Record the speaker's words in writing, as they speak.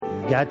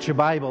Got your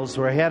Bibles.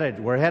 We're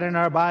heading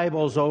our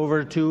Bibles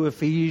over to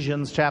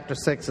Ephesians chapter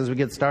 6 as we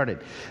get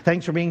started.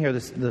 Thanks for being here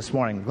this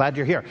morning. Glad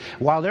you're here.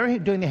 While they're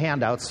doing the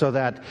handouts, so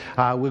that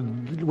we'll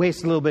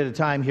waste a little bit of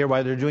time here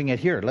while they're doing it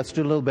here, let's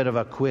do a little bit of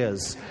a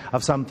quiz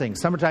of something.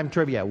 Summertime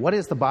trivia. What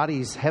is the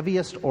body's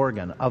heaviest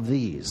organ of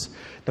these?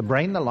 The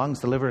brain, the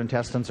lungs, the liver,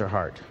 intestines, or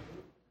heart?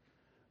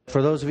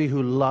 For those of you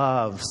who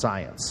love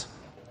science.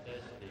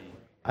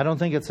 I don't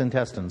think it's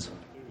intestines.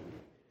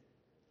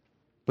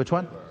 Which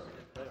one?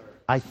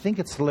 I think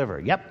it's the liver.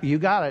 Yep, you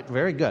got it.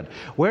 Very good.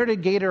 Where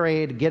did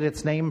Gatorade get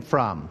its name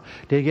from?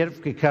 Did it get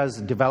it because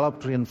it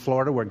developed in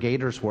Florida where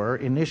gators were?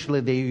 Initially,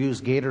 they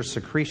used gator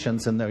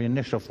secretions in their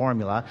initial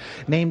formula.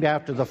 Named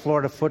after the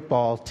Florida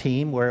football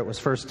team where it was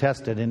first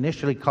tested.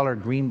 Initially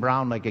colored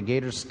green-brown like a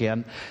gator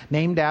skin.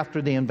 Named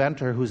after the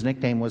inventor whose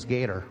nickname was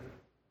Gator.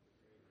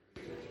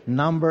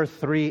 Number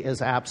 3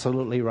 is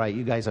absolutely right.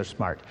 You guys are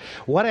smart.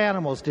 What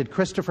animals did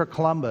Christopher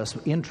Columbus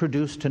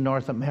introduce to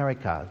North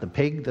America? The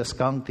pig, the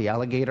skunk, the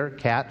alligator,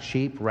 cat,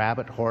 sheep,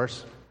 rabbit,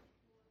 horse?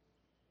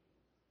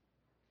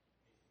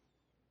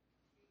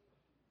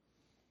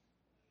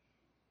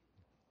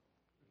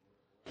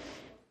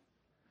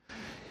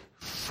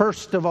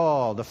 First of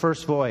all, the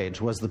first voyage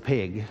was the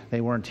pig.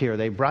 They weren't here.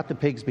 They brought the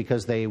pigs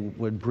because they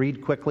would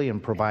breed quickly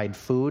and provide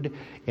food,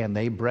 and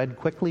they bred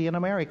quickly in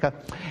America.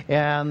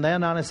 And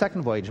then on a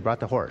second voyage, they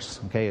brought the horse.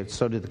 Okay,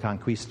 so did the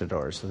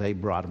conquistadors. So they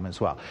brought them as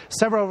well.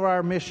 Several of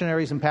our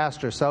missionaries and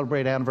pastors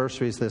celebrate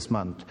anniversaries this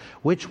month.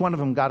 Which one of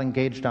them got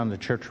engaged on the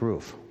church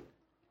roof?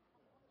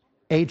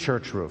 A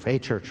church roof. A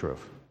church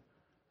roof.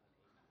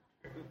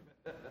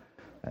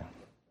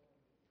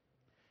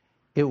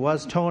 It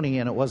was Tony,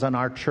 and it was on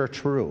our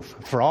church roof.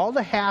 For all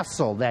the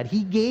hassle that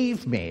he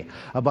gave me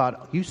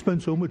about, you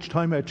spend so much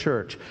time at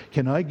church,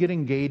 can I get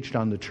engaged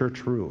on the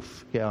church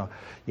roof?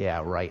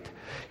 Yeah, right.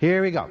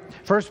 Here we go.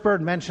 First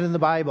bird mentioned in the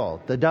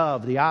Bible, the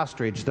dove, the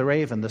ostrich, the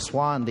raven, the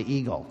swan, the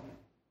eagle.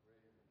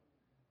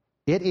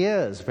 It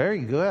is. Very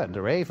good,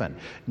 the raven.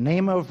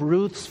 Name of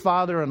Ruth's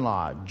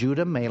father-in-law,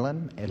 Judah,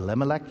 Mahlon,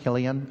 Elimelech,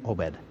 Kilion,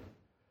 Obed.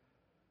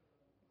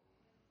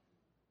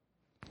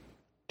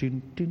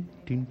 Dun, dun,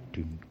 dun,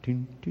 dun,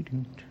 dun,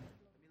 dun,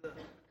 dun.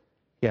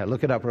 Yeah,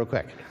 look it up real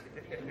quick.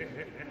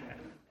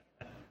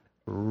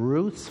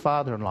 Ruth's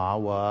father-in-law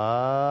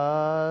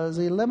was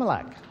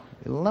Elimelech.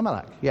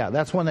 Yeah,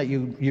 that's one that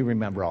you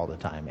remember all the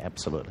time,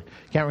 absolutely.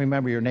 Can't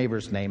remember your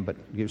neighbor's name, but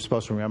you're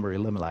supposed to remember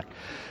Elimelech.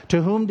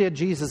 To whom did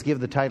Jesus give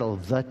the title,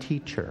 the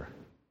teacher?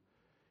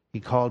 He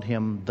called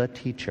him the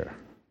teacher.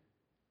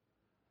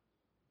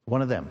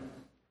 One of them.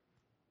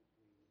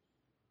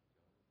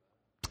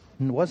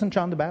 It wasn't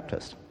John the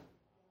Baptist.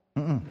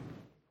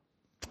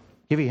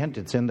 Give you a hint,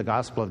 it's in the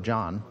Gospel of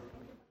John.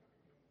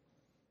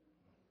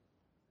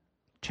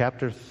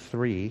 Chapter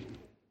 3.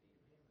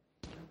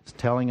 It's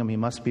telling him he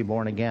must be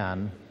born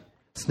again.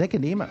 It's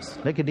Nicodemus.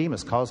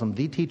 Nicodemus calls him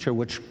the teacher,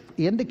 which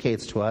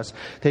indicates to us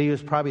that he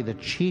was probably the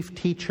chief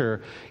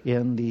teacher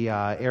in the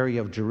area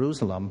of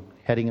Jerusalem,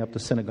 heading up the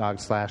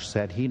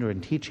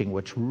synagogue/Sanhedrin teaching,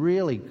 which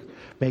really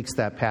makes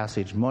that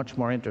passage much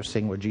more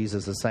interesting where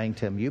Jesus is saying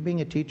to him, you being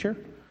a teacher?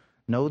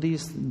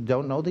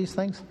 Don't know these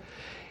things?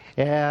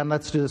 And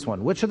let's do this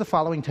one. Which of the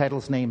following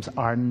titles names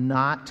are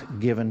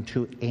not given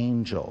to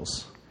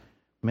angels?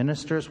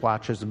 Ministers,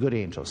 watchers, the good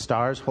angels,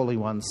 stars, holy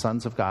ones,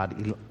 sons of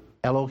God,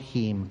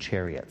 Elohim,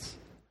 chariots.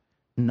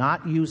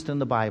 Not used in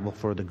the Bible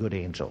for the good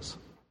angels.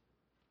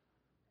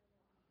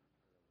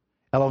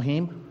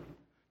 Elohim?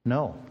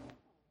 No,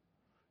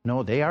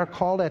 they are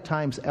called at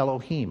times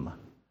Elohim,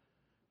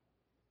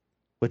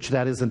 which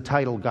that is a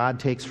title God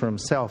takes for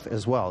himself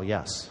as well,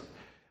 yes.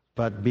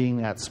 But being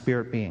that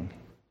spirit being.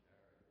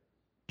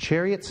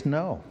 Chariots,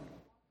 no.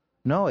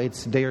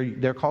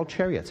 They're called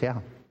chariots, yeah.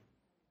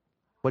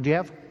 What do you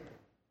have?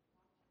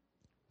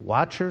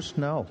 Watchers,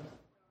 no.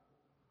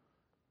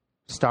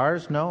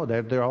 Stars, no.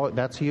 They're all,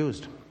 that's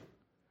used.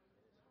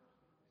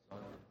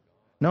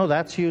 No,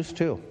 that's used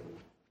too.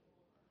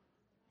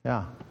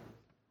 Yeah.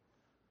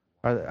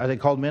 Are they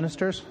called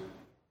ministers?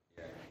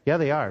 Yeah,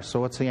 they are. So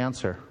what's the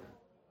answer?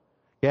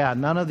 Yeah,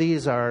 none of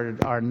these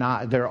are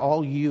not. They're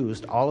all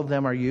used. All of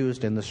them are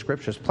used in the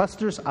Scriptures. Plus,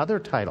 there's other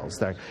titles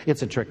there.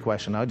 It's a trick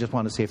question. I just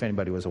want to see if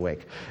anybody was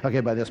awake. Okay,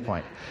 by this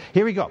point.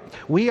 Here we go.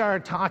 We are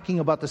talking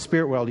about the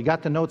spirit world. You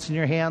got the notes in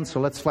your hand, so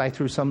let's fly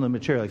through some of the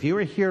material. If you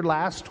were here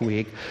last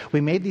week,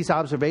 we made these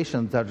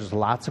observations that there's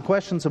lots of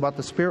questions about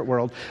the spirit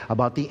world,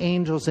 about the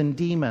angels and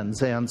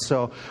demons. And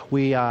so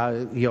we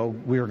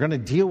were going to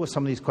deal with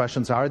some of these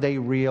questions. Are they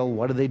real?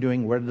 What are they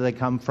doing? Where do they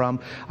come from?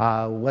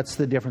 What's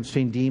the difference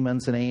between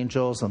demons and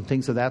angels? And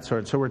things of that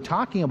sort. So we're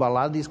talking about a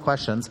lot of these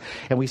questions,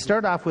 and we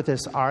start off with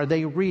this, are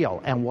they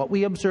real? And what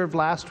we observed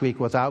last week,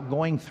 without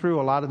going through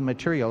a lot of the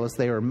material, is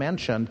they are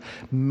mentioned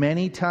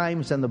many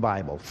times in the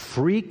Bible.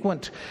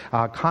 Frequent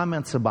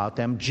comments about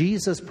them.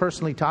 Jesus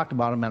personally talked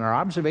about them, and our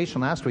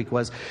observation last week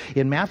was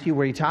in Matthew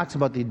where he talks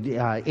about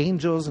the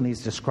angels, and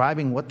he's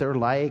describing what they're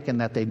like and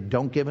that they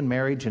don't give in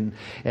marriage, and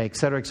et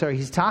cetera, et cetera.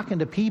 He's talking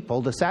to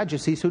people, the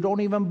Sadducees, who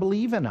don't even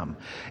believe in them.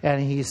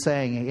 And he's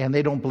saying, and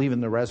they don't believe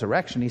in the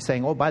resurrection. He's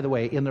saying, oh, by the way,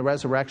 way, in the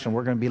resurrection,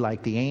 we're going to be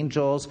like the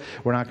angels.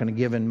 We're not going to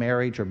give in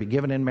marriage or be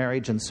given in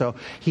marriage. And so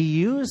he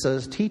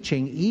uses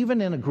teaching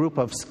even in a group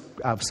of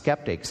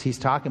skeptics. He's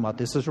talking about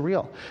this is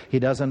real. He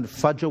doesn't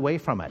fudge away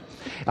from it.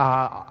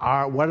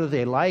 What are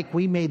they like?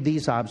 We made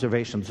these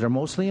observations. They're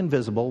mostly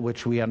invisible,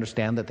 which we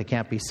understand that they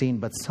can't be seen,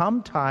 but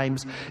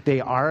sometimes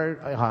they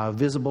are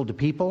visible to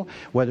people,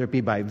 whether it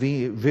be by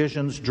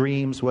visions,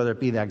 dreams, whether it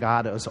be that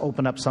God has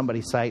opened up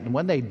somebody's sight. And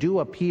when they do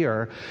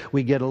appear,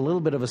 we get a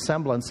little bit of a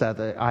semblance of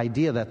the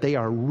idea that they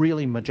are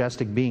really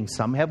majestic beings.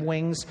 Some have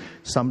wings,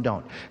 some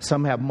don't.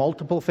 Some have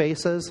multiple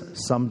faces,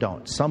 some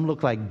don't. Some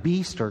look like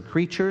beasts or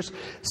creatures,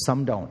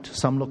 some don't.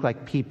 Some look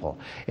like people.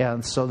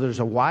 And so there's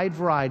a wide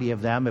variety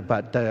of them,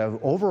 but the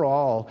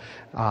overall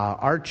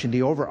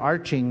the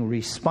overarching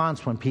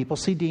response when people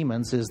see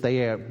demons is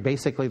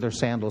basically their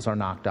sandals are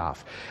knocked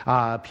off.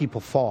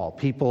 People fall.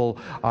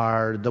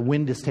 The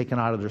wind is taken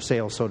out of their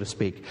sails, so to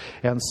speak.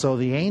 And so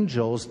the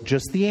angels,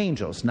 just the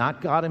angels,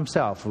 not God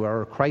himself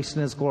or Christ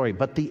in his glory,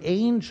 but the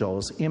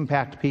angels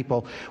impact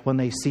people when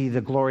they see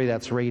the glory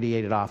that's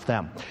radiated off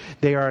them.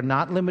 They are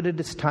not limited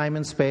to time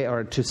and space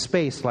or to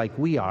space like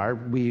we are.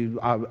 We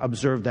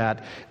observe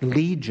that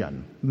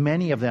legion,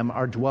 many of them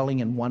are dwelling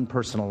in one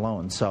person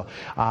alone. So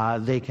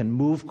they can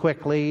move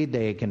quickly,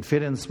 they can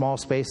fit in small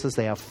spaces,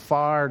 they have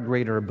far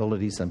greater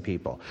abilities than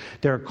people.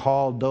 They're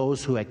called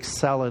those who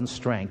excel in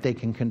strength. They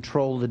can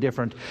control the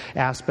different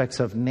aspects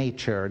of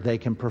nature. They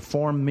can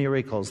perform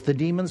miracles. The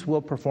demons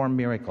will perform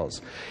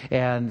miracles.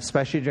 And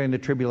especially during the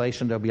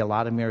tribulation, there'll be a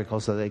lot of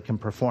miracles that they can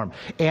perform.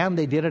 And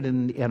they did it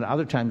in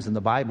other times in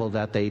the Bible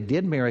that they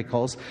did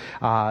miracles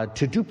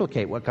to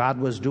duplicate what God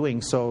was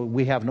doing. So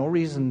we have no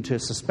reason to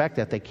suspect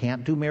that they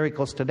can't do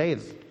miracles today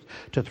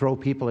to throw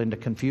people into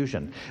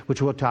confusion,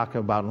 which we'll talk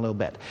about in a little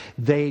bit.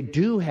 They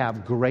do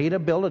have great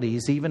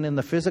abilities, even in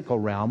the physical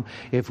realm.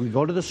 If we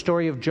go to the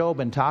story of Job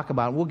and talk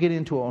about it, we'll get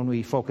into it when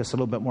we focus a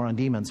little bit more on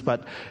demons,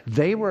 but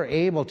they were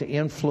able to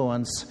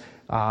influence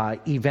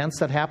events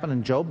that happen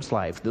in Job's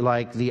life,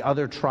 like the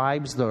other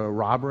tribes, the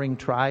robbing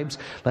tribes.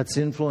 Let's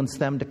influence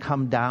them to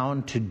come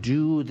down to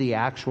do the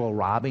actual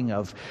robbing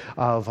of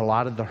a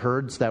lot of the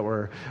herds that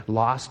were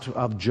lost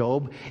of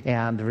Job.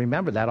 And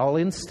remember, that all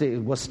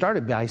was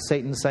started by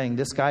Satan saying,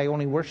 this guy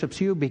only worships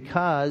you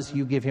because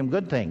you give him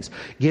good things.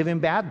 Give him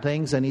bad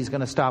things and he's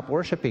going to stop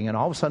worshiping. And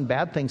all of a sudden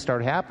bad things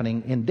start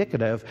happening,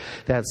 indicative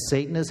that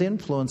Satan is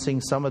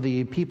influencing some of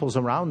the peoples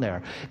around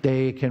there.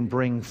 They can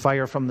bring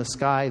fire from the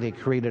sky. They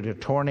created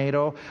a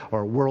tornado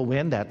or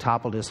whirlwind that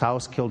toppled his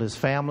house, killed his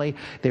family.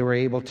 They were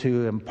able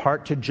to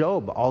impart to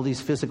Job all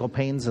these physical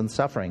pains and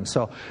suffering.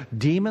 So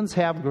demons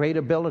have great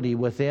ability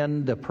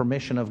within the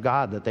permission of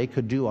God that they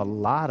could do a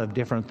lot of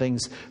different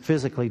things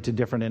physically to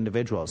different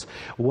individuals.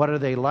 What are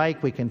they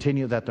like? We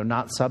continue that they're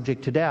not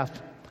subject to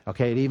death.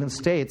 Okay, it even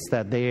states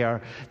that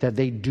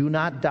they do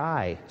not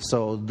die.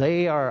 So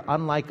they are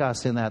unlike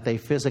us in that they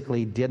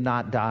physically did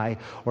not die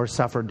or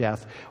suffer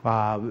death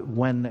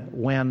when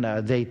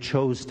they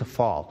chose to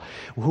fall.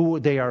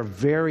 They are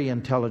very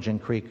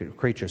intelligent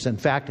creatures. In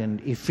fact,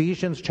 in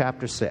Ephesians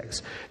chapter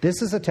 6,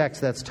 this is a text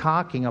that's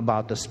talking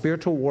about the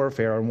spiritual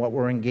warfare and what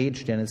we're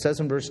engaged in. It says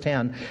in verse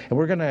 10, and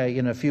we're going to,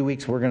 in a few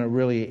weeks, we're going to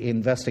really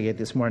investigate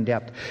this more in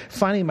depth.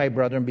 Finally, my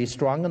brethren, be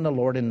strong in the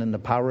Lord and in the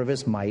power of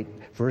his might.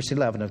 Verse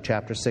 11 of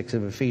chapter 6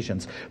 of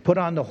Ephesians. Put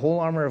on the whole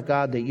armor of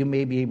God that you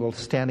may be able to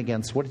stand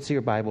against. What does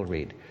your Bible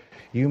read?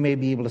 You may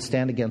be able to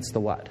stand against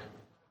the what?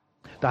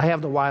 I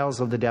have the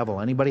wiles of the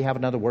devil. Anybody have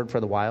another word for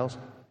the wiles?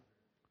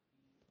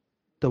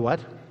 The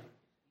what?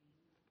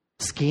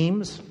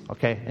 Schemes.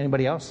 Okay.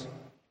 Anybody else?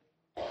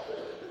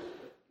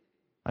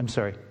 I'm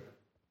sorry.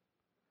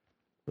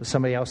 Does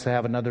somebody else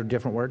have another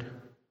different word?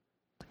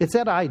 It's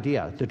that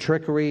idea, the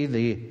trickery,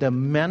 the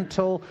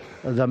mental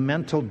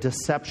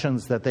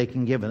deceptions that they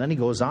can give. And then he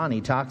goes on,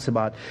 he talks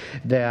about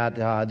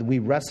that we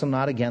wrestle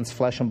not against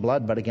flesh and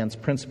blood, but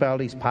against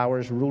principalities,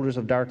 powers, rulers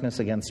of darkness,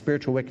 against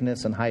spiritual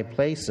wickedness in high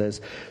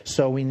places.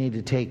 So we need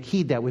to take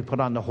heed that we put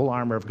on the whole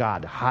armor of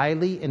God.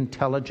 Highly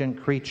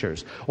intelligent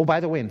creatures. Oh, by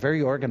the way, and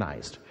very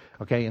organized.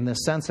 Okay, in the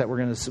sense that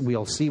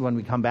we'll see when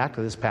we come back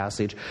to this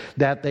passage,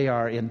 that they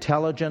are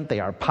intelligent, they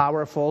are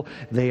powerful,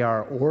 they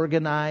are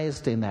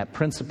organized, in that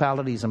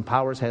principalities and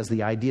powers has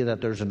the idea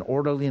that there's an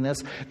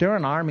orderliness. They're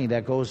an army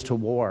that goes to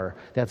war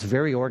that's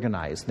very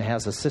organized and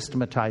has a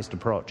systematized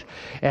approach.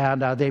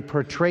 And they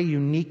portray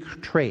unique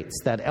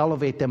traits that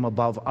elevate them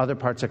above other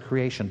parts of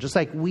creation, just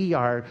like we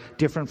are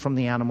different from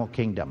the animal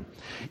kingdom.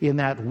 In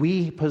that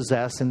we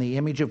possess, in the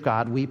image of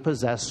God, we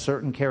possess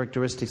certain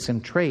characteristics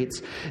and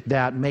traits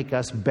that make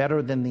us better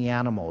than the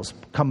animals.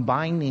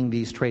 Combining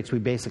these traits, we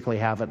basically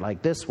have it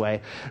like this way,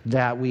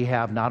 that we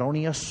have not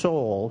only a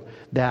soul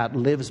that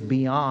lives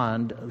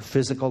beyond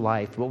physical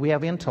life, but we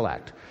have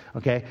intellect.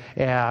 Okay,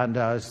 and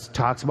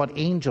talks about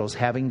angels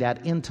having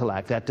that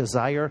intellect, that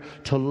desire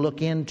to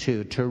look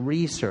into, to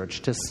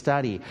research, to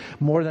study,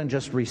 more than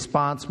just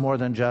response, more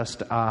than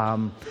just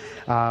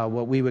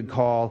what we would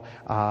call,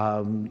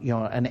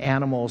 an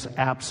animal's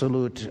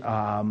absolute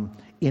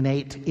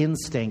innate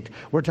instinct.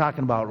 We're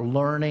talking about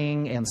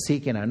learning and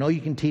seeking. I know you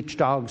can teach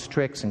dogs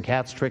tricks and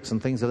cats tricks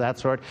and things of that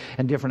sort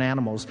and different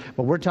animals,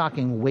 but we're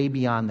talking way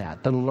beyond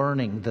that. The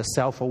learning, the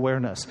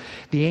self-awareness.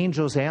 The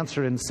angels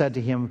answered and said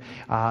to him,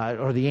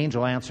 or the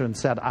angel answered and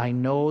said, I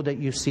know that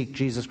you seek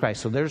Jesus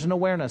Christ. So there's an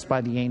awareness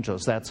by the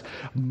angels that's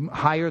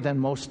higher than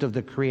most of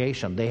the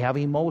creation. They have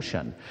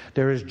emotion.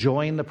 There is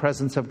joy in the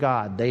presence of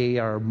God. They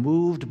are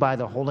moved by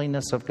the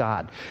holiness of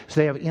God.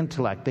 So they have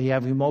intellect. They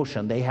have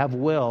emotion. They have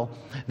will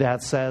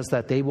that says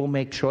that they will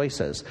make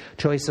choices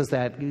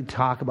that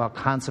talk about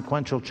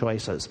consequential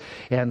choices.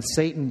 And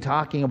Satan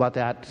talking about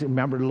that,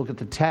 remember to look at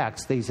the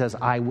text, he says,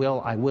 I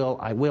will.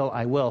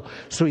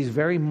 So he's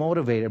very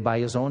motivated by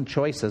his own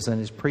choices and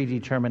his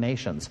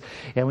predeterminations.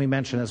 And we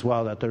mentioned as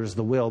well that there's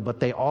the will, but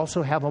they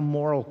also have a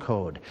moral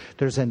code.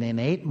 There's an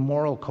innate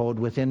moral code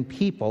within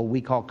people we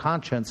call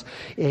conscience.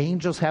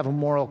 Angels have a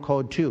moral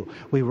code too.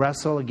 We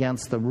wrestle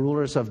against the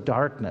rulers of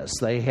darkness.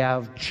 They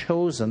have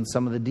chosen,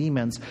 some of the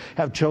demons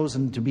have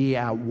chosen to be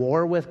at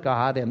war with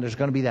God, and there's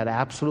going to be that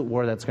absolute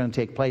war that's going to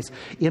take place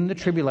in the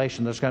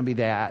tribulation. There's going to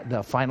be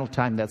the final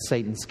time that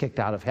Satan's kicked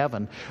out of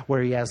heaven,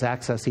 where he has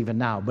access even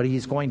now. But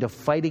he's going to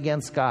fight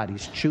against God.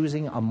 He's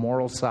choosing a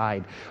moral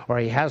side, or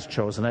he has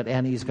chosen it,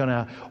 and he's going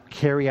to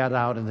carry it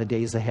out in the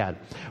days ahead.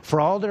 For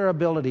all their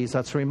abilities,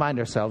 let's remind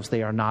ourselves,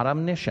 they are not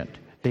omniscient.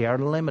 They are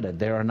limited.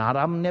 They are not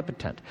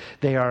omnipotent.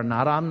 They are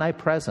not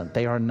omnipresent.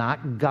 They are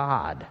not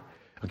God.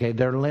 Okay,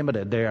 they're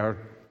limited. They are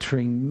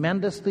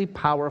tremendously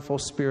powerful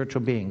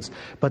spiritual beings,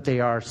 but they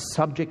are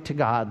subject to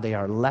God. They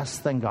are less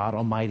than God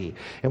Almighty.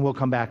 And we'll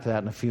come back to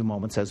that in a few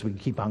moments as we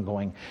keep on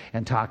going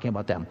and talking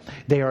about them.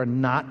 They are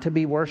not to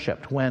be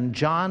worshipped. When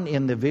John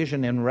in the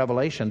vision in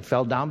Revelation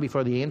fell down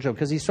before the angel,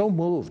 because he's so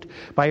moved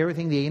by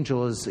everything the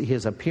angel is,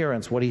 his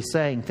appearance, what he's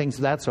saying, things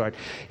of that sort,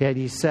 and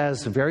he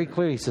says very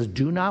clearly, he says,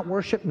 do not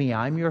worship me.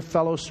 I'm your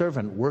fellow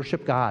servant.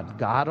 Worship God,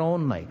 God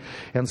only.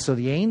 And so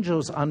the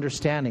angels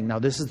understanding, now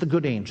this is the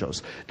good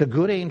angels. The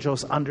good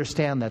angels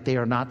understand that they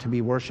are not to be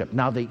worshipped.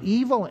 Now the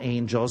evil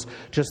angels,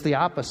 just the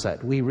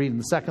opposite. We read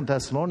in 2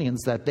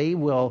 Thessalonians that they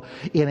will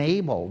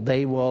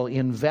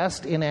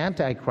invest in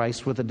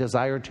Antichrist with a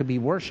desire to be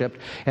worshipped,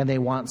 and they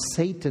want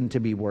Satan to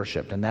be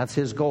worshipped. And that's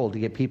his goal, to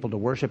get people to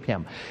worship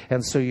him.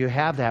 And so you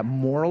have that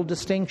moral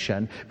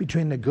distinction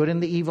between the good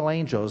and the evil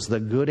angels. The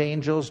good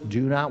angels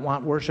do not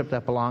want worship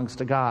that belongs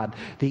to God.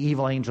 The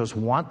evil angels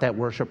want that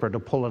worship, or to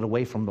pull it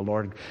away from the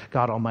Lord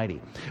God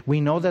Almighty. We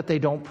know that they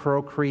don't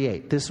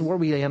procreate. This is where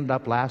we end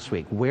up last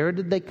week. Where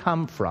did they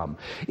come from?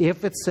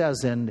 If it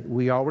says, and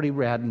we already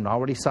read and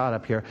already saw it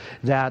up here,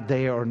 that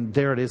they are,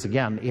 there it is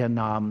again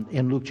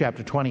in Luke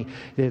chapter 20,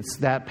 it's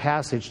that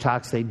passage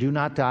talks, they do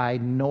not die,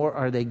 nor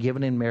are they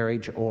given in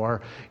marriage,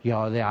 or the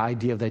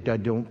idea that they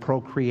don't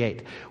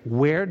procreate.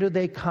 Where do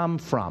they come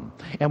from?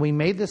 And we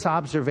made this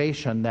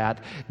observation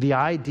that the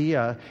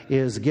idea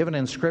is given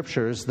in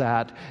scriptures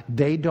that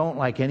they don't,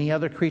 like any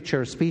other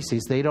creature or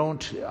species, they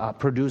don't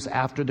produce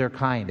after their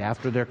kind.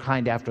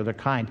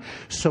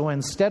 So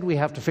instead we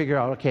have to figure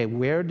out, okay,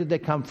 where did they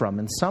come from?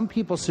 And some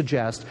people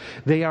suggest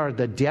they are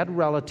the dead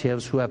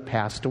relatives who have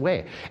passed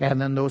away. And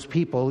then those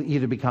people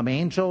either become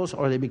angels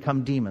or they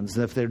become demons.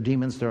 If they're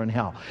demons, they're in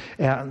hell.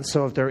 And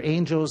so if they're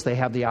angels, they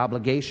have the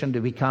obligation to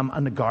become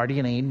a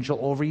guardian angel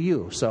over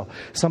you. So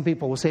some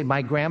people will say,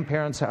 my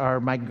grandparents are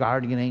my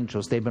guardian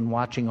angels. They've been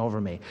watching over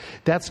me.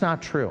 That's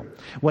not true.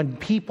 When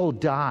people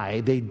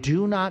die, they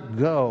do not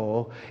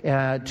go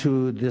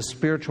to the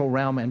spiritual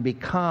realm and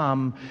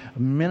become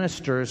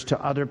ministers to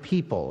other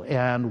people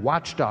and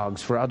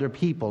watchdogs for other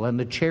people and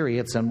the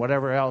chariots and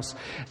whatever else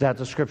that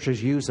the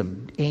scriptures use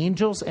them.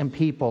 Angels and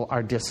people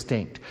are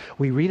distinct.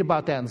 We read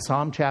about that in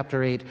Psalm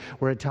chapter 8,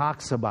 where it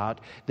talks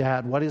about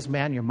that, what is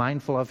man? You're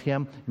mindful of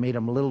him, made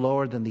him a little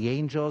lower than the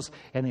angels,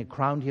 and he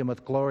crowned him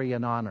with glory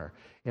and honor.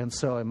 And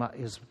so,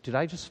 did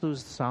I just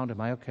lose the sound?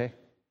 Am I okay?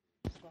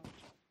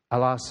 I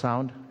lost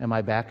sound. Am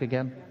I back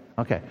again?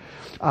 Okay.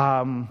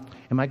 Am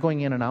I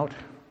going in and out?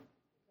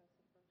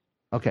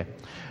 Okay,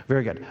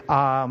 very good.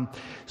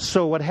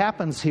 So what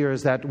happens here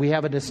is that we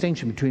have a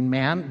distinction between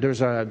man.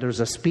 There's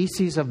a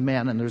species of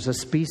men and there's a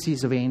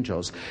species of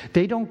angels.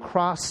 They don't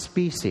cross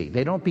species.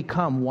 They don't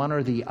become one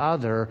or the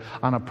other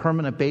on a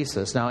permanent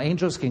basis. Now,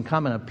 angels can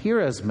come and appear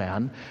as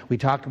men. We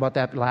talked about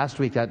that last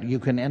week, that you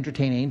can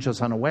entertain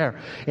angels unaware,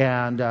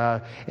 and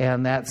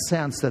that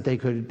sense that they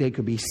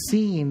could be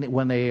seen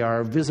when they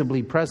are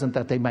visibly present,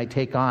 that they might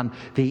take on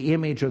the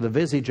image or the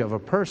visage of a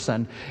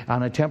person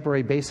on a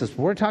temporary basis.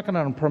 But we're talking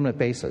on a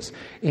permanent basis.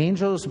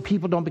 Angels,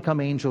 people don't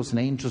become angels, and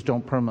angels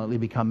don't permanently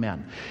become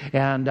men.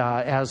 And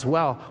as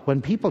well,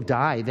 when people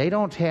die, they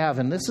don't have,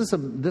 and this is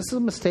a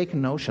mistaken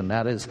notion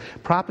that is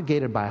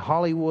propagated by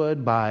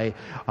Hollywood, by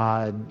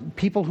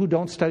people who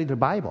don't study the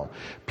Bible.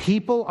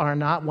 People are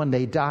not, when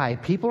they die,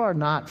 people are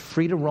not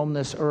free to roam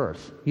this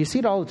earth. You see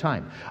it all the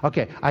time.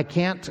 Okay, I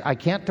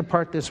can't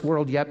depart this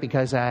world yet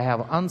because I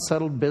have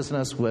unsettled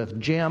business with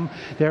Jim.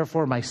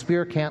 Therefore, my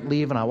spirit can't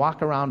leave, and I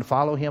walk around,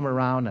 follow him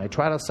around, and I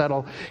try to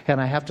settle,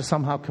 and I have to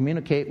somehow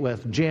communicate with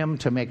Jim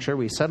to make sure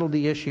we settled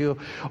the issue,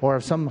 or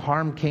if some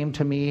harm came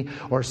to me,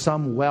 or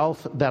some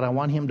wealth that I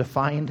want him to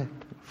find,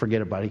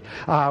 forget it, buddy.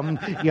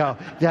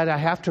 That I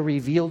have to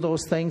reveal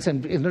those things.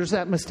 And there's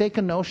that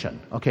mistaken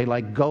notion, okay,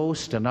 like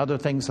ghost and other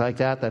things like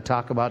that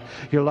talk about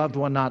your loved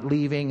one not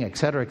leaving, et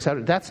cetera, et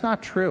cetera. That's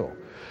not true.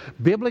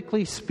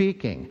 Biblically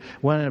speaking,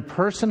 when a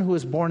person who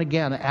is born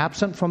again,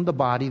 absent from the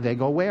body, they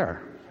go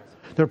where?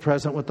 They're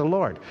present with the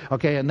Lord.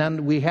 Okay, and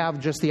then we have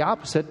just the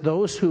opposite.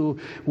 Those who,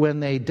 when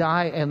they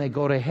die and they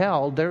go to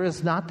hell, there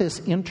is not this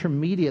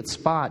intermediate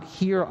spot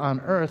here on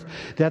earth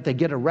that they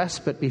get a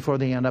respite before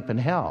they end up in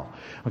hell.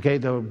 Okay,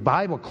 the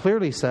Bible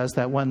clearly says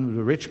that when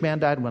the rich man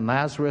died, when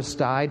Lazarus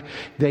died,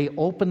 they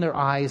opened their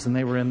eyes and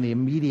they were in the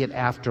immediate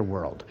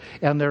afterworld.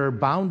 And they're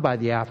bound by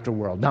the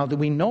afterworld. Now,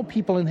 we know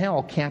people in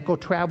hell can't go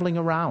traveling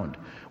around.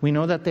 We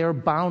know that they're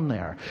bound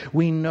there.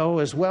 We know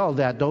as well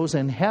that those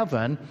in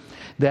heaven,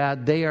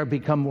 that they are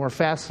become more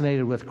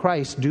fascinated with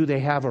Christ. Do they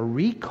have a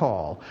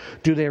recall?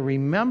 Do they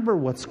remember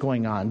what's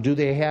going on? Do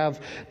they have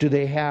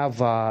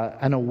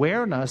an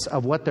awareness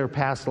of what their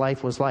past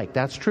life was like?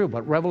 That's true.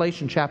 But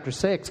Revelation chapter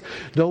 6,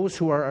 those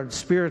who are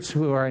spirits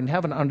who are in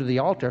heaven under the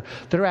altar,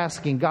 they're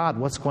asking God,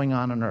 what's going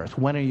on earth?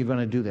 When are you going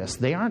to do this?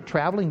 They aren't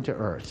traveling to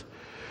earth.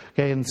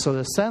 Okay, and so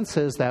the sense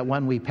is that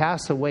when we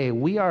pass away,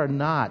 we are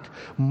not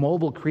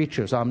mobile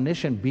creatures,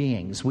 omniscient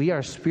beings. We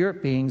are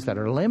spirit beings that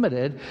are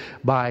limited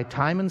by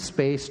time and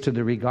space to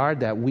the regard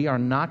that we are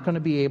not going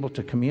to be able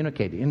to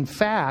communicate. In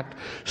fact,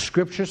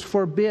 Scriptures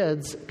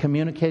forbids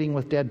communicating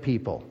with dead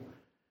people.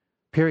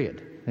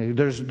 Period.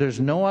 There's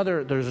no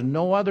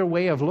other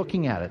way of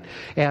looking at it.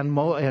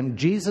 And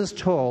Jesus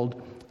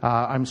told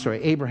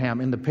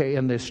Abraham, in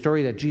the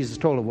story that Jesus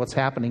told of what's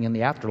happening in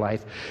the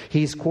afterlife,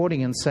 he's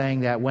quoting and saying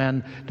that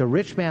when the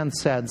rich man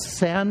said,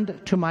 send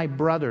to my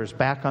brothers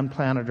back on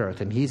planet Earth,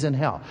 and he's in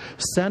hell,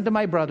 send to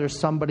my brothers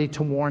somebody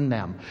to warn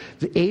them.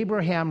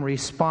 Abraham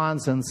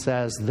responds and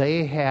says,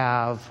 they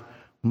have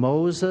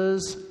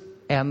Moses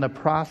and the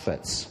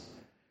prophets.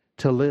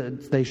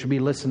 They should be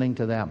listening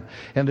to them.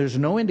 And there's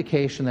no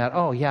indication that,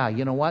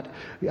 you know what?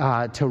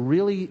 To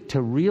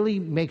really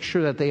make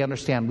sure that they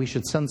understand, we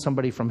should send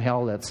somebody from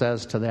hell that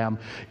says to them,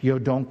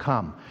 don't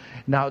come.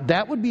 Now,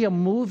 that would be a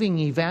moving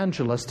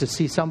evangelist to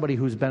see somebody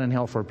who's been in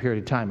hell for a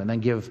period of time and then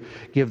give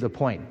the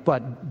point.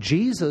 But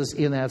Jesus,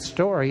 in that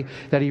story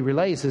that he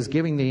relays, is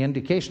giving the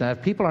indication that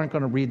if people aren't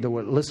going to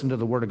listen to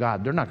the Word of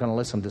God, they're not going to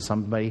listen to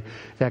somebody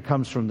that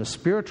comes from the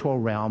spiritual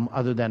realm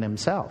other than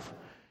himself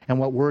and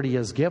what word he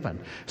has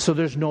given. So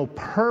there's no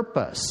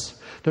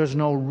purpose, there's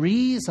no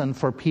reason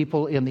for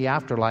people in the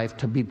afterlife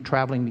to be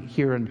traveling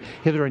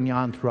hither and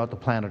yon throughout the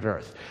planet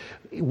Earth.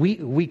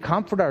 We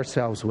comfort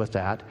ourselves with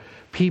that.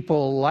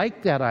 People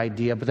like that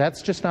idea, but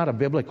that's just not a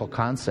biblical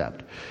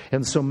concept.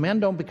 And so men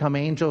don't become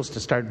angels to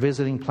start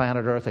visiting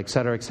planet Earth, et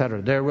cetera, et cetera.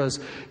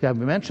 I've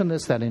mentioned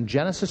this, that in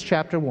Genesis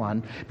chapter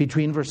 1,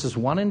 between verses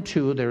 1 and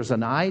 2, there's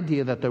an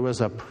idea that there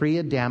was a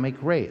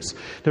pre-Adamic race.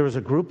 There was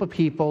a group of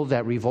people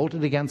that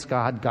revolted against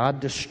God.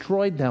 God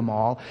destroyed them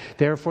all.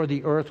 Therefore,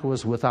 the earth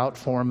was without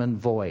form and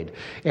void.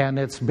 And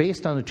it's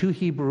based on the two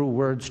Hebrew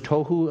words,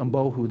 tohu and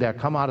bohu, that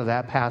come out of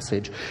that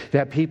passage,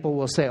 that people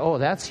will say,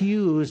 that's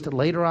used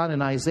later on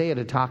in Isaiah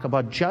to talk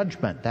about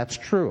judgment. That's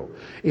true.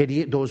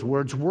 Those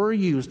words were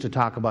used to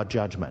talk about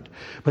judgment.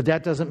 But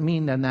that doesn't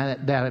mean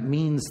that it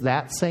means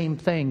that same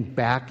thing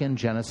back in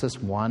Genesis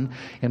 1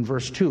 and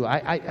verse 2.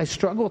 I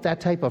struggle with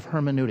that type of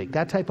hermeneutic,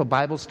 that type of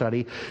Bible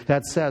study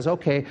that says,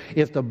 okay,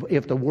 if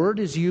the word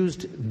is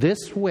used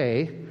this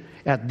way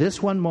at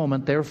this one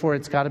moment, therefore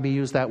it's got to be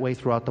used that way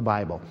throughout the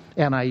Bible.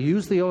 And I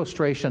use the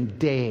illustration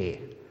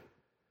day.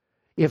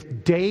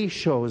 If day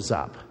shows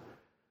up,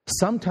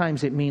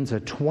 sometimes it means a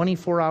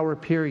 24-hour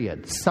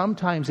period.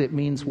 Sometimes it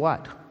means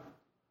what?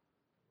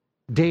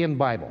 Day in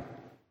Bible.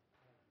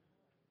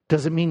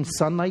 Does it mean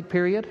sunlight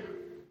period?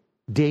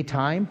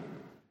 Daytime?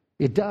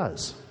 It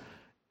does.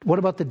 What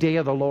about the day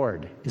of the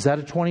Lord? Is that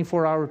a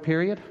 24-hour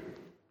period?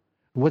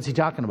 What's he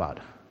talking about?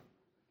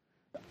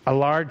 A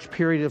large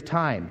period of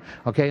time.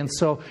 Okay, and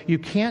so you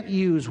can't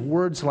use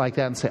words like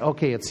that and say,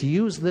 okay, it's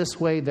used this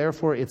way,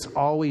 therefore it's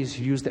always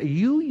used.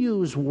 You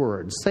use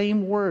words,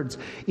 same words,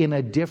 in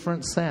a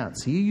different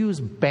sense. You use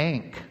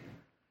bank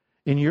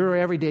in your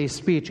everyday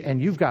speech,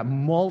 and you've got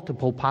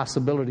multiple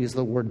possibilities of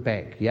the word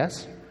bank,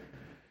 yes?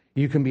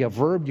 You can be a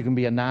verb, you can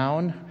be a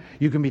noun,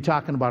 you can be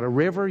talking about a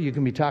river, you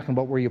can be talking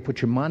about where you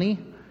put your money.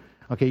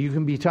 Okay, you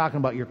can be talking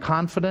about your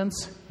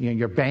confidence,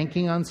 you're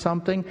banking on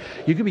something.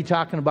 You can be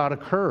talking about a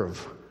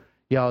curve.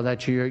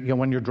 That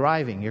when you're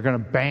driving, you're going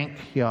to bank,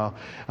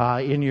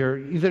 in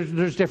your,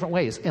 there's different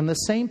ways. And the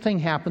same thing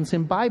happens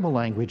in Bible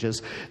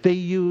languages. They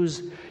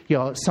use,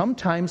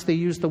 sometimes they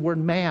use the word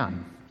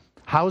man.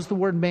 How's the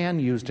word man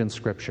used in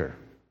Scripture?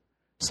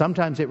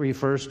 Sometimes it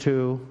refers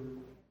to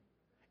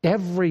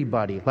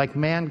everybody, like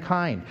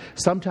mankind.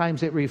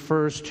 Sometimes it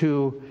refers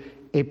to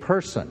a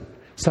person.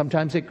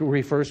 Sometimes it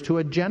refers to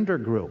a gender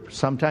group.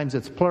 Sometimes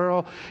it's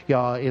plural,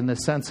 in the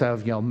sense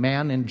of,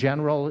 man in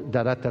general,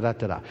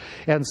 da-da-da-da-da-da.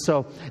 And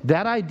so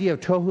that idea of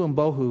tohu and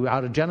bohu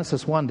out of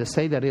Genesis 1 to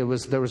say that there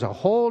was a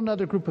whole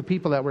other group of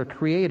people that were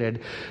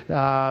created,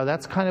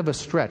 that's kind of a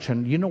stretch.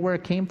 And you know where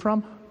it came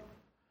from?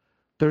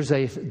 There's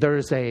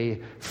a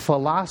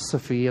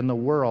philosophy in the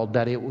world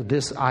that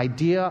this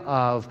idea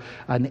of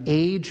a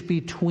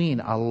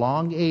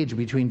long age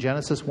between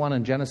Genesis 1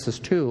 and Genesis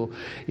 2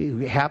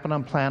 happened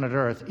on planet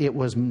Earth. It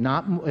was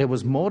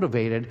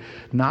motivated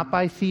not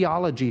by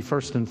theology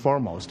first and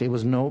foremost. It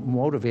was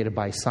motivated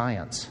by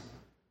science.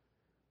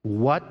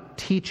 What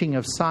teaching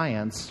of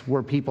science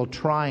were people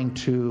trying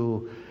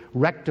to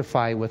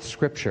rectify with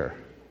Scripture?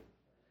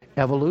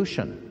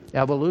 Evolution.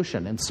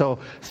 And so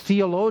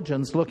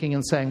theologians looking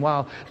and saying,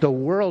 well, the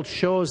world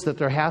shows that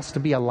there has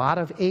to be a lot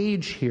of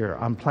age here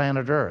on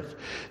planet Earth.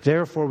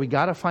 Therefore, we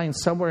got to find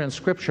somewhere in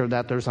Scripture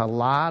that there's a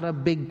lot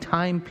of big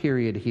time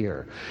period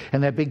here.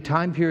 And that big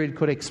time period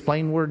could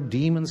explain where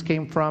demons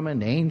came from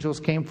and angels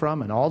came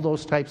from and all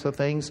those types of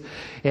things.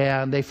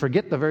 And they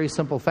forget the very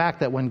simple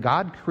fact that when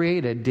God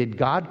created, did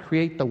God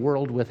create the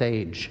world with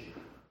age?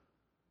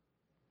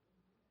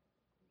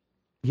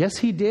 Yes,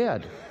 He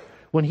did.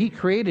 When He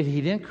created, He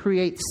didn't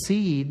create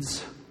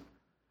seeds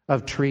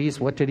of trees.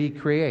 What did He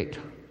create?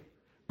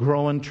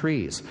 Growing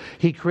trees.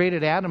 He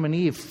created Adam and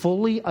Eve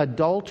fully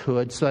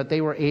adulthood so that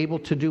they were able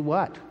to do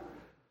what?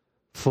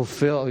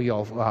 Fill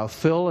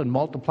and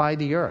multiply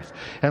the earth.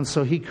 And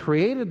so He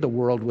created the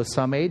world with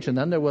some age, and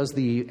then there was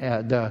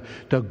the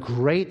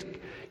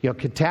great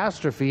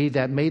catastrophe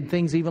that made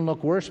things even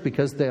look worse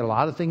because a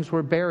lot of things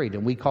were buried,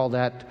 and we call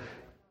that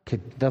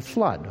the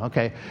flood.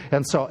 Okay,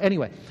 and so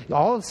anyway,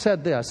 all it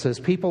said this is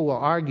people will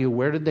argue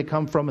where did they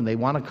come from, and they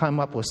want to come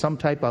up with some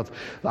type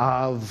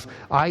of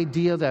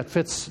idea that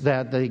fits,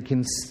 that they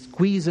can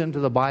squeeze into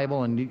the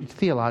Bible, and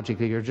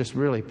theologically you're just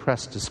really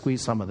pressed to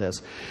squeeze some of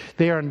this.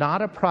 They are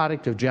not a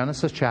product of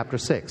Genesis chapter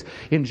 6.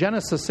 In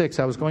Genesis 6,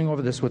 I was going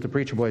over this with the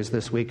Preacher Boys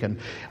this week, and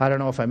I don't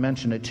know if I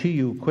mentioned it to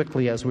you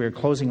quickly as we were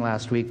closing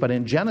last week, but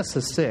in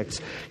Genesis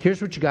 6,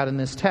 here's what you got in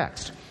this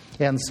text.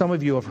 And some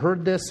of you have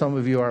heard this, some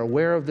of you are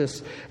aware of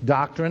this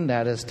doctrine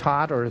that is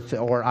taught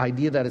or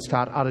idea that is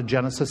taught out of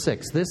Genesis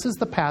 6. This is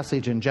the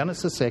passage in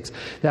Genesis 6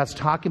 that's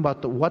talking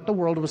about what the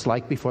world was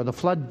like before the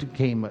flood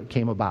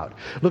came about.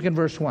 Look in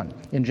verse 1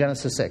 in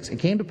Genesis 6. It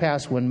came to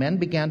pass when men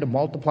began to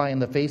multiply in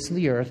the face of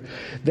the earth,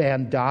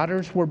 then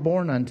daughters were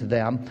born unto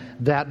them.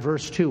 That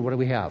verse 2, what do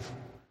we have?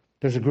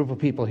 There's a group of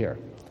people here.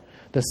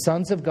 The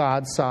sons of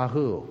God saw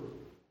who?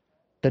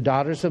 The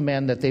daughters of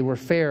men, that they were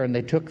fair, and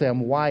they took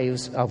them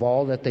wives of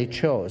all that they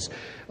chose.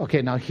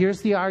 Okay, now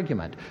here's the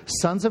argument.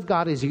 Sons of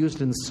God is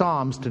used in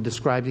Psalms to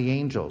describe the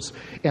angels.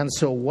 And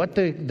so what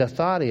the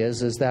thought is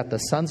that the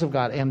sons of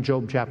God, and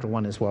Job chapter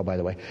 1 as well, by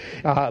the way,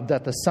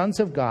 that the sons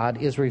of God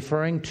is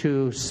referring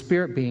to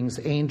spirit beings,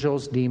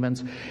 angels,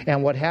 demons.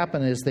 And what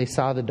happened is they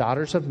saw the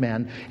daughters of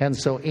men. And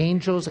so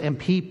angels and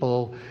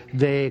people,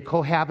 they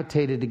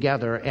cohabitated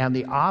together, and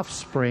the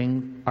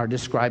offspring are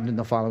described in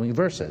the following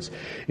verses.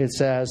 It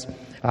says,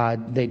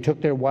 they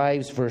took their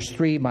wives, verse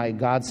 3, my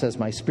God says,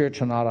 my spirit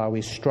shall not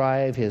always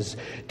strive. His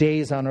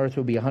days on earth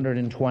will be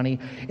 120.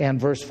 And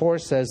verse 4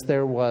 says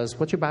there was,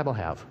 what's your Bible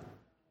have?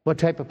 What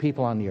type of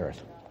people on the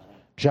earth?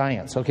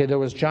 Giants. Okay, there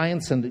was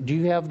giants. And do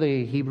you have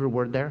the Hebrew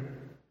word there?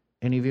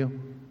 Any of you?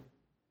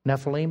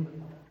 Nephilim?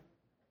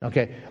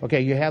 Okay,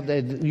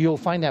 you'll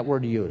find that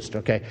word used.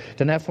 Okay,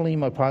 the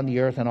Nephilim upon the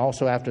earth, and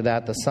also after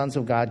that, the sons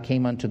of God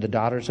came unto the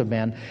daughters of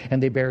men,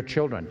 and they bare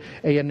children.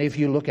 And if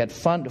you look at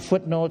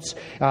footnotes,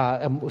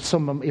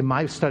 some in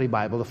my study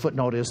Bible, the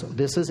footnote is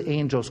this is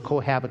angels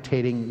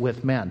cohabitating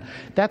with men.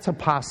 That's a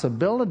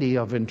possibility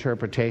of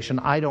interpretation.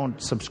 I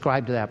don't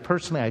subscribe to that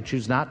personally. I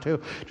choose not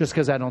to, just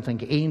because I don't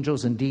think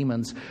angels and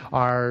demons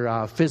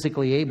are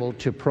physically able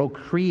to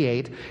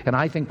procreate. And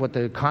I think what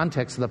the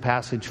context of the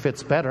passage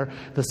fits better.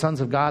 The sons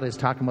of God is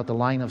talking about the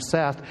line of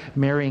Seth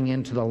marrying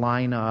into the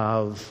line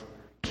of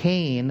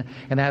Cain,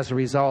 and as a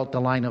result, the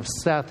line of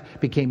Seth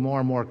became more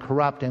and more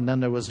corrupt, and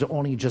then there was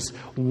only just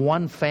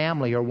one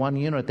family or one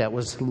unit that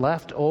was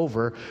left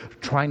over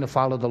trying to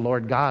follow the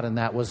Lord God, and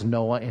that was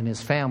Noah and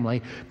his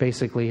family,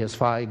 basically his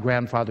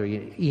grandfather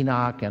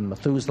Enoch and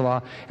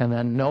Methuselah, and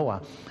then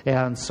Noah.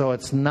 And so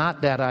it's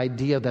not that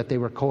idea that they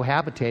were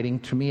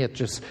cohabitating. To me, it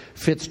just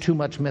fits too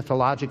much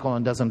mythological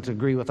and doesn't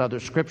agree with other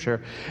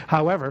scripture.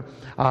 However,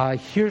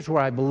 here's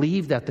where I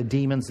believe that the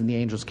demons and the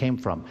angels came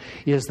from,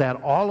 is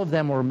that all of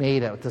them were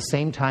made at the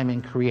same time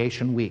in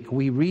creation week.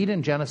 We read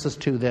in Genesis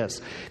 2 this,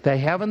 the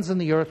heavens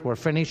and the earth were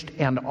finished,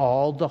 and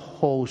all the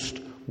host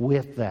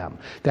with them.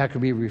 That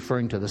could be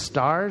referring to the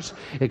stars.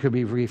 It could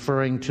be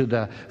referring to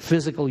the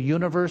physical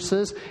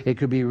universes. It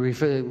could be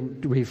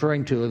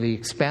referring to the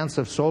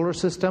expansive solar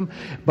system.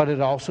 But it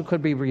also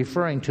could be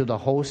referring to the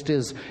host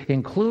is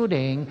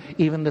including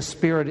even the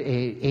spirit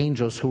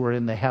angels who were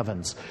in the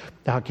heavens.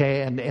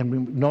 Okay,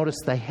 and notice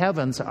the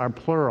heavens are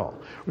plural.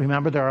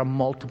 Remember, there are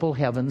multiple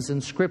heavens in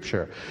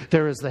Scripture.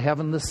 There is the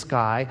heaven, the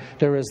sky.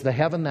 There is the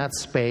heaven,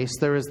 that's space.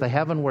 There is the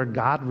heaven where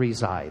God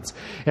resides.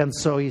 And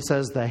so he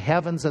says the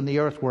heavens and the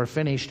earth were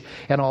finished,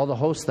 and all the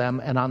hosts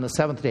them. And on the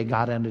seventh day,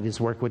 God ended his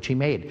work which he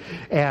made.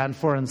 And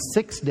for in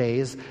 6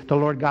 days, the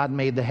Lord God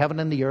made the heaven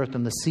and the earth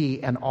and the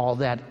sea, and all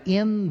that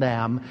in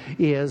them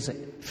is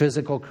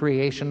physical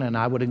creation, and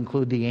I would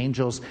include the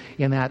angels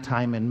in that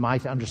time in my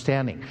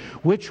understanding.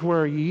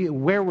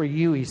 Where were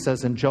you, he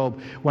says in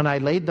Job, when I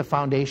laid the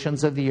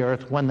foundations of the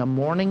earth, when the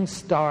morning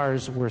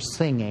stars were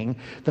singing,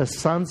 the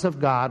sons of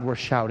God were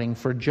shouting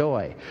for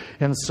joy.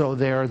 And so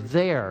they're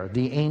there.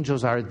 The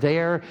angels are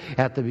there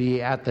at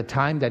the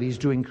time that he's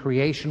doing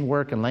creation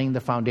work and laying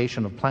the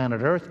foundation of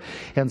planet Earth.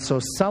 And so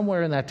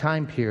somewhere in that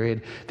time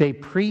period, they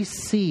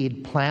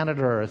precede planet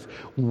Earth.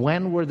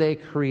 When were they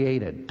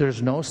created?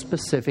 There's no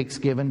specifics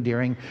given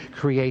during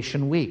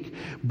creation week,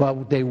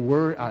 but they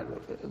weren't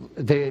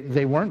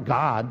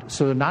God,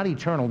 so they're not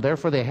eternal.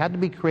 Therefore, they had to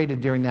be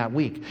created during that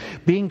week.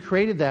 Being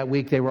created that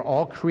week, they were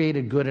all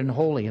created good and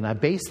holy, and I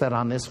base that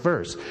on this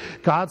verse.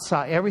 God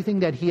saw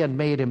everything that he had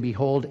made, and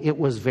behold, it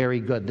was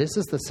very good. This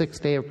is the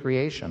 6th day of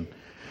creation.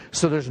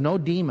 So there's no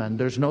demon,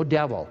 there's no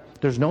devil,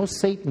 there's no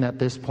Satan at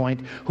this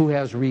point who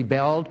has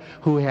rebelled,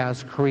 who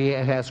has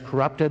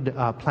corrupted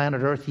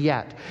planet Earth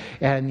yet.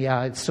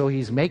 And so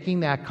he's making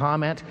that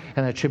comment,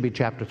 and that should be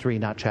chapter 3,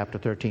 not chapter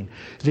 13.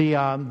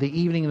 The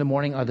evening and the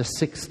morning are the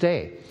 6th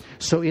day.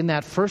 So in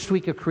that first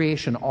week of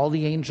creation, all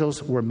the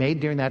angels were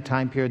made during that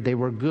time period. They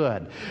were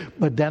good.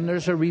 But then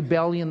there's a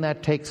rebellion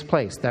that takes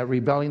place. That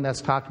rebellion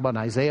that's talked about in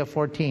Isaiah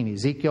 14,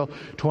 Ezekiel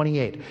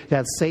 28.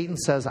 That Satan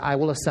says, I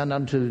will ascend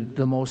unto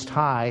the Most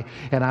High,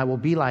 and I will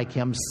be like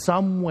him.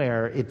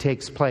 Somewhere it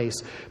takes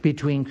place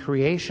between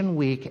creation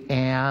week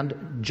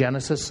and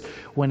Genesis,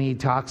 when he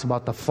talks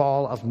about the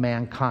fall of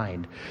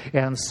mankind.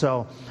 And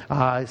so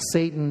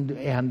Satan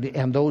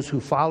and those who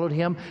followed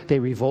him, they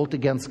revolt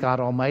against God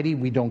Almighty.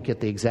 We don't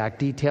get the exact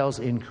details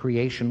in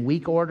creation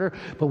week order,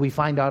 but we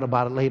find out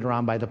about it later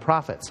on by the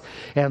prophets.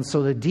 And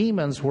so the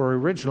demons were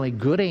originally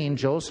good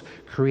angels,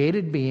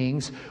 created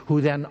beings,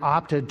 who then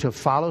opted to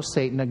follow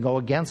Satan and go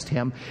against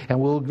him. And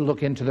we'll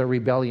look into their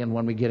rebellion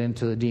when we get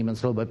into the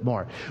demons a little bit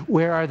more.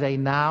 Where are they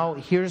now?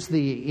 Here's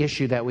the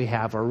issue that we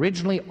have.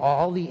 Originally,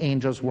 all the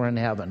angels were in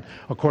heaven,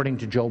 according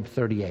to Job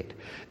 38.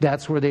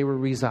 That's where they were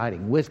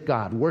residing, with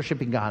God,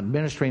 worshiping God,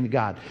 ministering to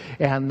God.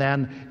 And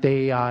then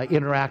they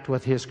interact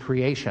with his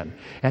creation.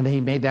 And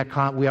he made that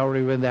we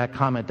already read that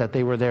comment that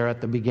they were there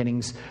at the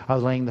beginnings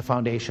of laying the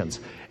foundations.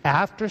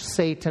 After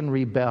Satan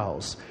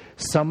rebels,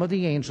 some of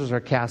the angels are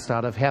cast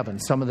out of heaven.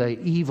 Some of the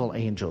evil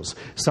angels,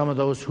 some of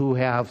those who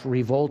have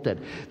revolted,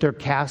 they're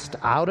cast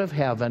out of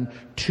heaven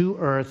to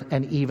earth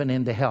and even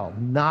into hell.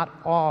 Not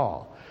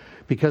all.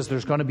 Because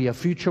there's going to be a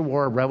future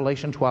war,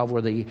 Revelation 12,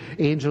 where the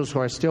angels who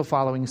are still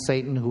following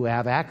Satan, who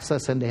have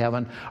access into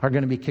heaven, are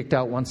going to be kicked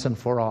out once and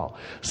for all.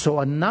 So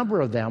a number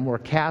of them were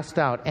cast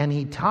out, and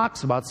he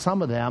talks about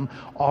some of them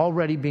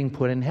already being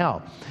put in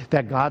hell.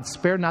 That God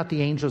spared not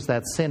the angels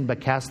that sinned,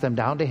 but cast them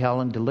down to hell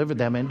and delivered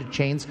them into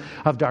chains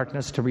of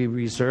darkness to be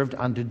reserved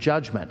unto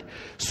judgment.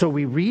 So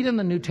we read in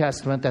the New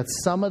Testament that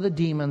some of the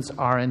demons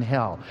are in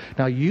hell.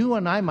 Now you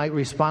and I might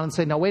respond and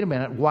say, now wait a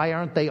minute, why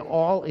aren't they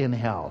all in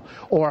hell?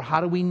 Or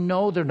how do we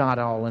know they're not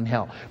all in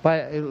hell?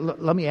 But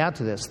let me add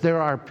to this. There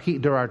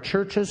are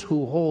churches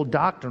who hold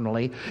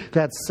doctrinally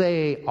that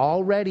say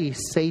already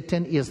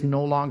Satan is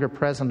no longer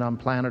present on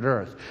planet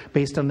Earth,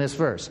 based on this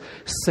verse.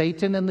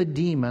 Satan and the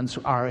demons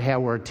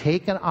were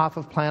taken off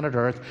of planet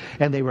Earth,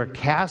 and they were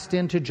cast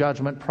into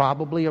judgment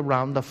probably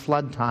around the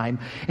flood time.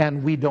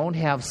 And we don't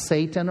have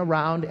Satan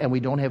around, and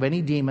we don't have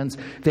any demons.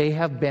 They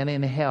have been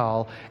in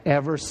hell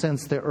ever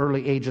since the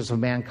early ages of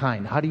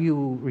mankind. How do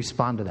you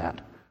respond to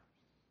that?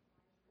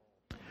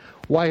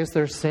 Why is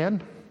there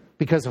sin?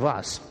 Because of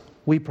us.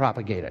 We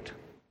propagate it.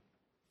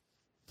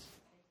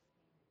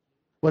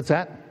 What's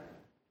that?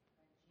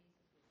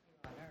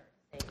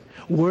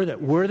 Were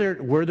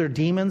there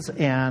demons,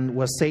 and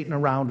was Satan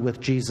around with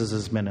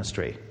Jesus'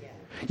 ministry?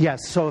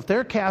 Yes, so if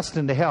they're cast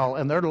into hell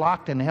and they're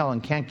locked in hell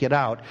and can't get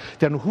out,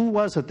 then who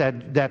was it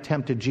that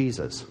tempted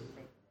Jesus?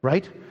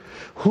 Right?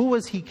 Who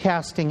was he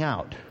casting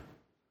out?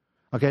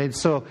 Okay,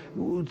 so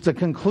the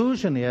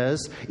conclusion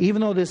is,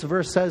 even though this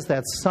verse says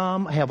that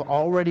some have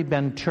already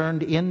been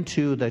turned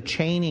into the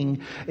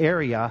chaining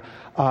area,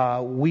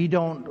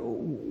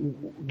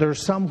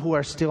 there's some who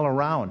are still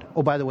around.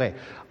 Oh, by the way,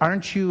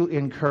 aren't you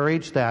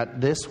encouraged that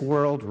this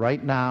world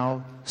right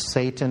now,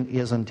 Satan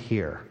isn't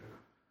here?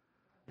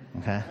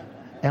 Okay?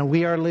 And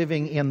we are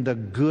living in the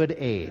good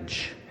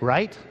age,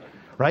 right?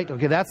 Right?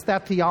 Okay, that's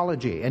that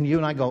theology. And you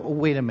and I go, oh,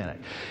 wait a minute.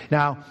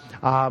 Now,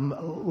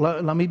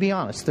 let me be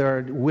honest.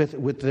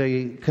 With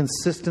the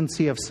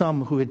consistency of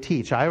some who would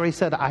teach, I already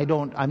said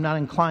I'm not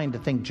inclined to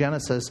think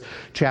Genesis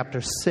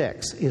chapter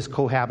 6 is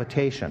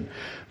cohabitation.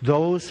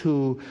 Those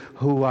who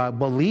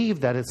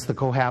believe that it's the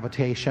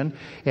cohabitation,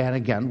 and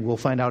again, we'll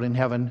find out in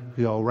heaven,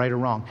 right or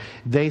wrong,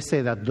 they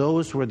say that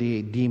those were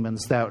the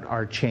demons that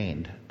are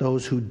chained,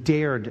 those who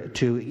dared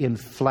to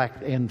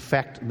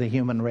infect the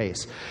human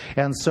race.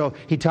 And so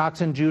he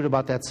talks in Jude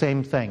about that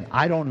same thing.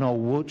 I don't know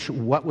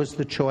what was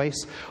the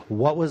choice,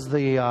 what was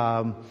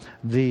the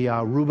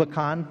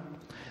Rubicon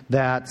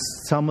that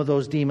some of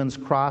those demons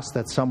crossed,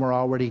 that some were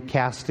already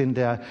cast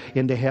into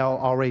hell,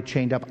 already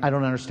chained up. I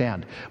don't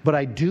understand. But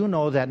I do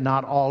know that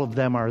not all of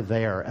them are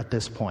there at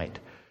this point.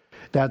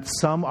 That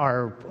some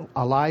are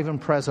alive and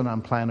present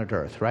on planet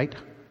Earth, right?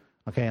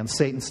 Okay, and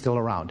Satan's still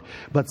around.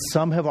 But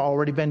some have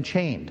already been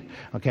chained.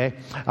 Okay,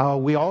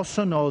 we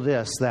also know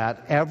this,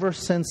 that ever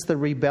since the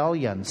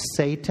rebellion,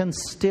 Satan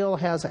still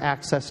has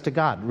access to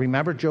God.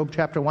 Remember Job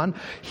chapter 1?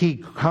 He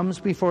comes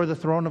before the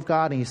throne of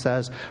God and he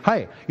says,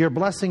 "Hi, you're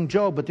blessing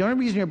Job, but the only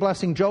reason you're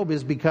blessing Job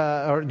is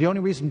the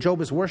only reason Job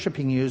is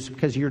worshiping you is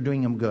because you're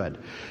doing him good."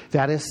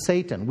 That is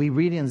Satan. We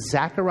read in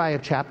Zechariah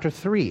chapter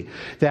 3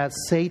 that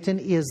Satan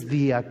is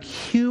the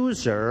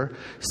accuser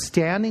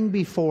standing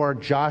before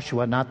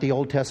Joshua, not the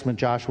Old Testament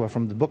Joshua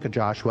from the book of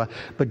Joshua,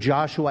 but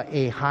Joshua,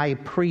 a high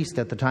priest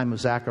at the time of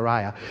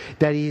Zechariah,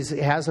 that he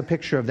has a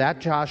picture of that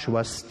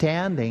Joshua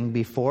standing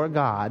before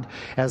God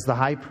as the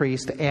high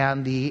priest,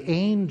 and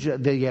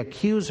the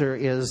accuser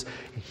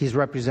he's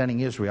representing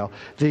Israel.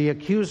 The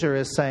accuser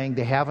is saying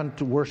they haven't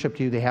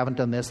worshipped you, they haven't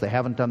done this, they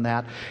haven't done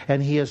that,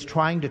 and he is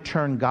trying to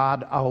turn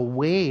God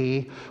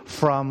away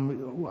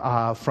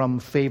from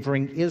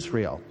favoring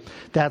Israel.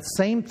 That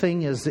same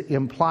thing is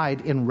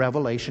implied in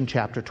Revelation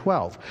chapter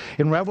 12.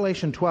 In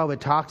Revelation 12, it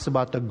talks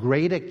about the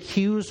great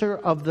accuser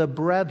of the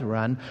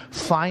brethren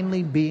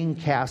finally being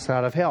cast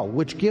out of hell,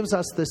 which gives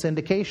us this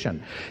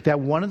indication that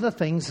one of the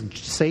things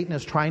Satan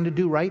is trying to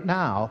do right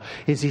now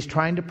is he's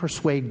trying to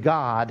persuade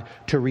God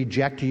to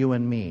reject you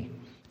and me.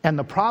 And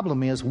the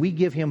problem is we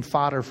give him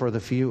fodder for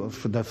the fuel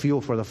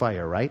for the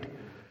fire, right?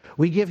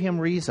 We give him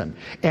reason.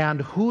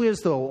 And who is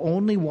the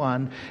only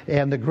one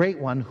and the great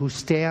one who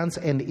stands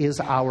and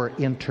is our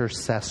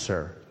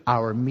intercessor?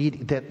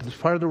 That's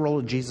part of the role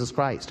of Jesus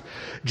Christ.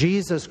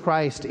 Jesus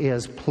Christ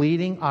is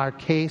pleading our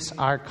case,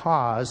 our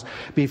cause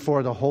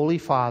before the Holy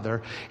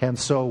Father. And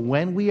so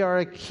when we are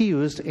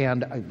accused,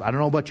 and I don't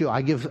know about you,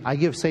 I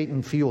give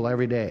Satan fuel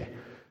every day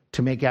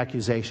to make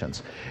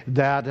accusations,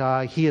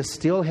 that he is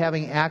still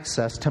having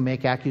access to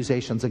make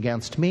accusations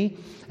against me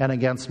and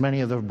against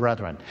many of the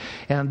brethren.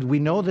 And we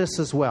know this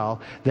as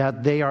well,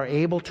 that they are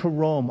able to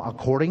roam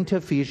according to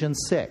Ephesians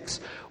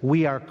 6.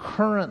 We are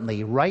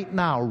currently, right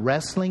now,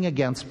 wrestling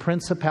against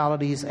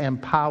principalities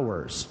and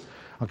powers.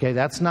 Okay,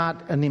 that's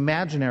not an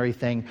imaginary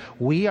thing.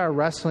 We are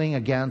wrestling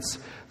against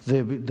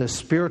the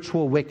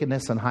spiritual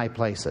wickedness in high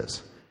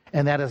places.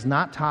 And that is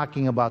not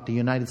talking about the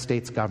United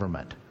States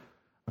government.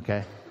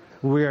 Okay?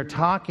 We are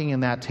talking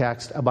in that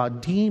text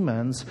about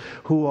demons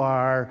who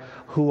are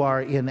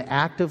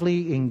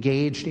actively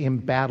engaged in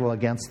battle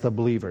against the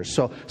believers.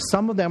 So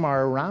some of them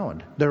are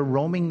around. They're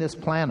roaming this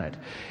planet.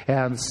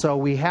 And so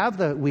we have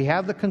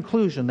the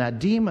conclusion that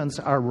demons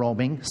are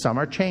roaming, some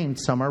are chained,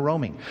 some are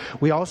roaming.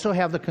 We also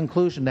have the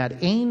conclusion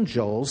that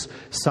angels,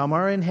 some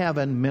are in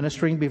heaven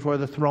ministering before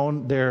the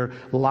throne. They're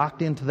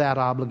locked into that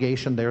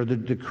obligation. They're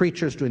the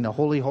creatures doing the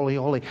holy, holy,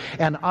 holy.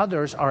 And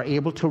others are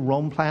able to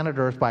roam planet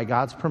Earth by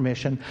God's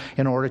permission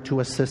in order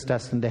to assist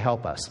us and to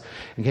help us.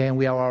 Okay, and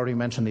we already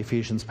mentioned the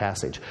Ephesians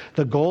passage.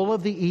 The goal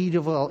of the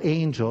evil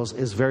angels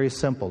is very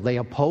simple. They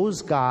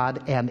oppose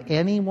God and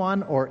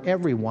anyone or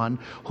everyone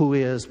who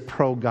is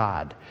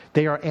pro-God.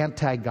 They are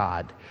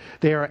anti-God.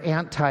 They are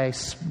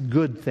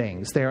anti-good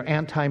things. They are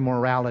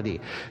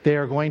anti-morality. They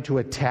are going to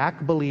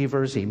attack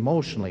believers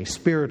emotionally,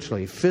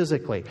 spiritually,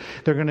 physically.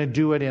 They're going to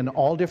do it in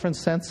all different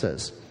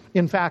senses.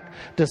 In fact,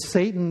 does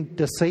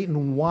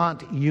Satan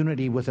want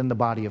unity within the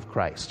body of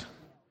Christ?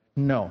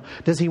 No.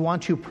 Does he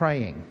want you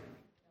praying?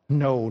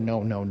 No.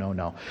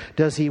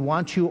 Does he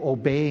want you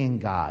obeying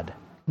God?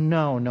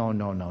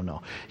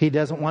 No. He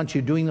doesn't want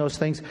you doing those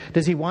things.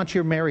 Does he want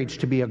your marriage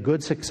to be a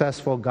good,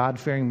 successful,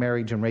 God-fearing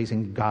marriage and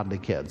raising godly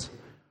kids?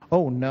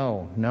 Oh,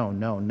 no.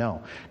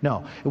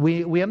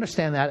 We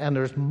understand that, and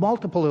there's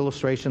multiple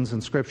illustrations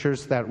in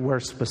scriptures that where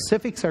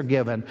specifics are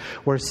given,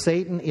 where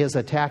Satan is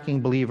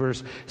attacking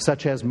believers,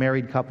 such as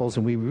married couples,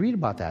 and we read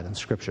about that in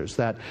scriptures,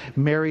 that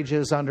marriage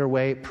is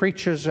underway.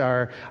 Preachers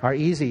are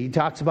easy. He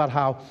talks about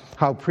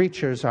how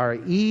preachers are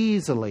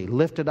easily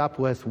lifted up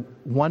with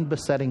one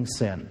besetting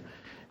sin,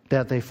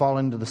 that they fall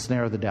into the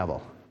snare of the devil.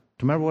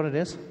 Do you remember what it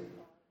is?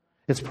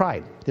 It's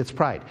pride. It's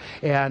pride.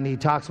 And he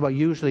talks about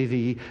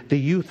usually the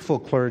youthful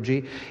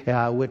clergy,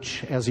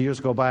 which as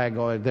years go by,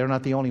 they're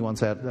not the only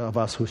ones of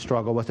us who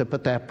struggle with it,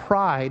 but that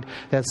pride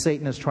that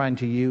Satan is trying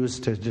to use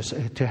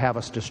to have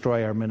us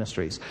destroy our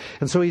ministries.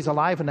 And so he's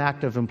alive and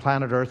active in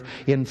planet Earth.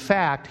 In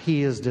fact,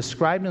 he is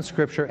described in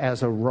Scripture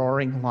as a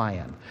roaring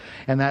lion.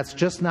 And that's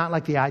just not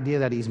like the idea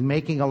that he's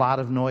making a lot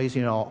of noise,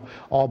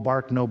 all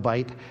bark, no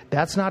bite.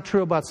 That's not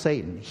true about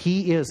Satan.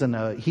 He is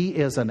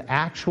an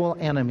actual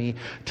enemy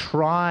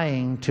trying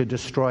to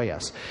destroy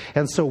us.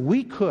 And so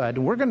we're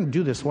going to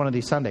do this one of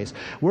these Sundays,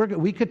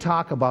 we could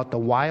talk about the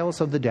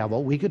wiles of the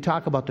devil, we could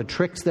talk about the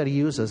tricks that he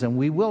uses, and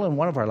we will in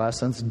one of our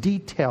lessons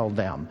detail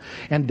them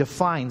and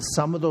define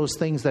some of those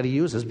things that he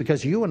uses,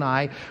 because you and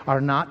I are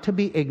not to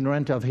be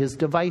ignorant of his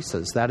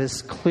devices. That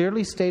is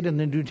clearly stated in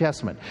the New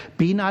Testament.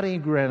 Be not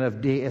ignorant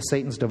of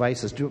Satan's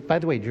devices. By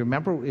the way, do you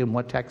remember in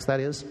what text that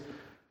is?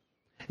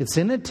 It's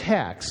in a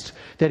text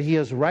that he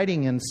is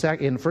writing in 1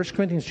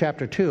 Corinthians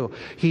chapter 2.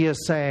 He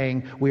is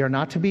saying we are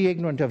not to be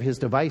ignorant of his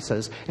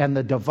devices. And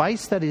the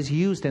device that is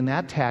used in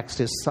that text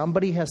is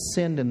somebody has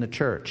sinned in the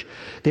church.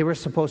 They were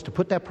supposed to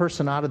put that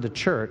person out of the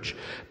church,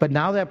 but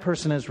now that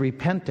person has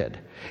repented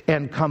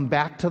and come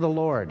back to the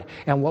Lord.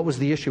 And what was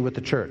the issue with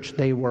the church?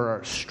 They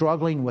were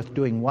struggling with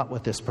doing what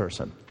with this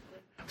person?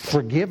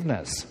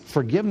 Forgiveness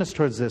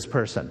towards this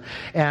person.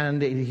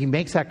 And he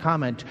makes that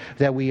comment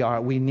that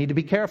we need to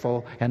be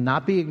careful and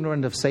not be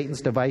ignorant of Satan's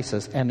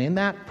devices. And in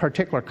that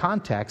particular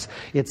context,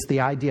 it's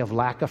the idea of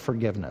lack of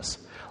forgiveness,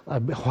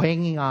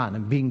 hanging on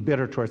and being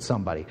bitter towards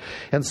somebody.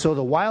 And so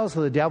the wiles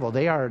of the devil,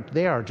 they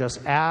are just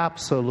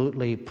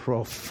absolutely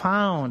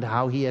profound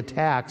how he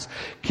attacks.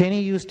 Can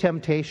he use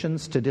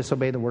temptations to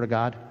disobey the Word of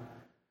God?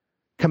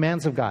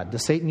 Commands of God.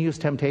 Does Satan use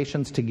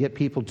temptations to get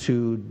people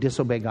to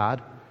disobey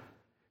God?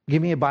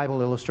 Give me a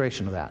Bible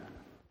illustration of that.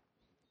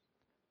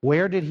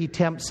 Where did he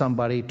tempt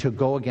somebody to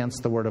go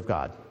against the Word of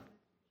God?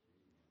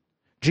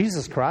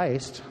 Jesus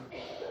Christ.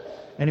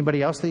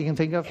 Anybody else that you can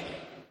think of?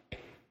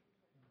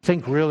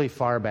 Think really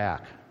far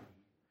back.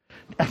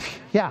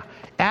 Yeah,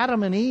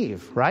 Adam and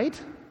Eve, right?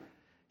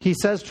 He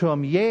says to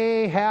them,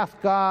 "Yea, hath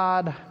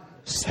God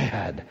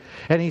said."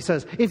 And he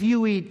says, "If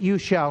you eat, you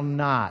shall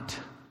not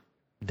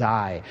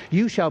die.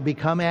 You shall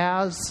become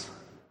as..."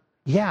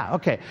 Yeah,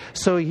 okay.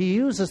 So he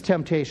uses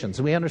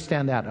temptations. We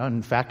understand that.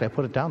 In fact, I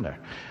put it down there.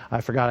 I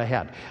forgot I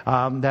had.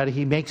 That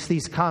he makes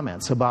these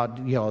comments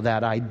about,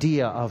 that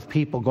idea of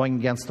people going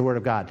against the Word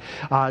of God.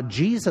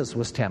 Jesus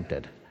was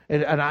tempted.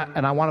 And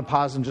I want to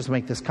pause and just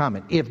make this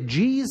comment. If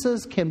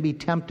Jesus can be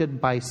tempted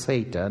by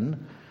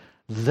Satan,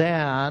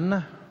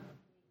 then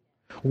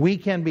we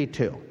can be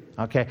too.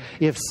 Okay?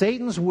 If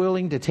Satan's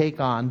willing to take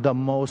on the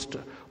most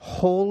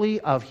holy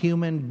of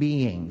human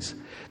beings,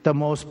 the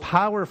most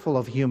powerful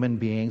of human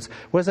beings,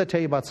 what does that tell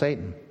you about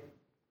Satan?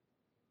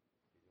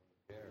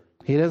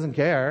 He doesn't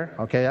care.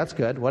 Okay, that's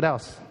good. What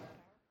else?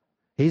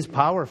 He's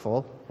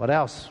powerful. What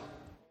else?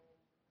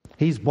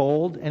 He's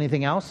bold.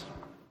 Anything else?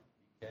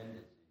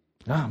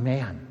 Oh,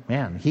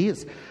 man.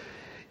 He's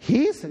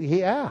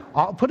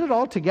I'll put it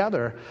all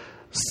together.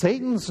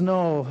 Satan's he's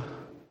no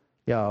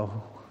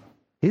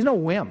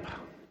wimp.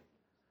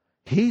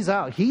 He's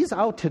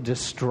out to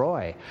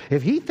destroy.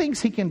 If he thinks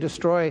he can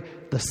destroy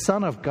the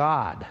Son of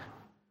God,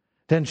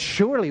 then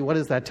surely what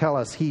does that tell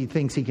us he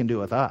thinks he can do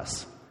with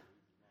us?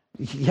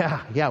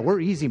 Yeah, we're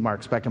easy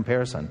marks by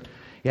comparison.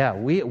 Yeah,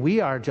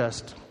 we are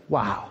just,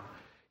 wow.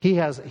 He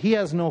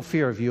has no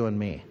fear of you and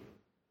me.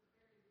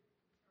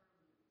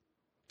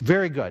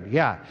 Very good,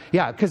 yeah.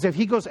 Because if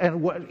he goes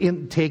and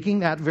in taking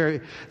that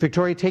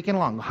Victoria taking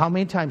along, how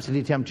many times did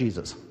he tempt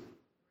Jesus?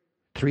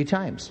 3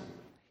 times.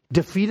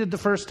 Defeated the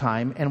first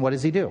time, and what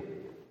does he do?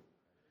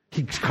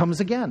 He comes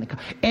again.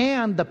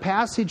 And the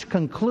passage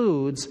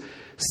concludes,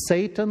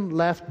 Satan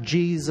left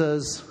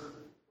Jesus,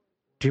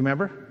 do you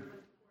remember?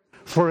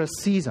 For a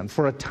season,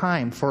 for a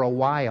time, for a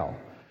while.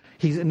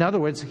 In other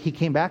words, he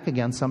came back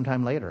again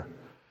sometime later.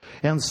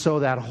 And so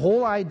that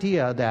whole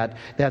idea that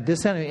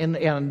this,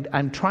 and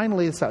I'm trying to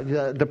lay this out.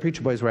 The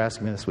preacher boys were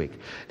asking me this week.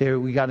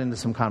 We got into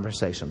some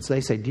conversations.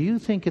 They say, do you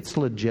think it's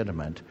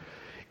legitimate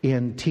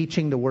in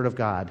teaching the Word of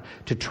God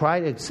to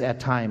try to,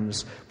 at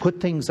times, put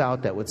things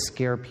out that would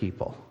scare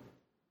people?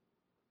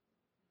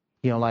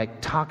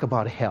 Like talk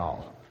about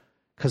hell.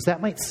 Because that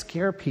might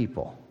scare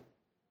people.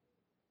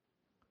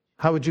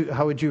 How would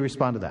you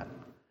respond to that?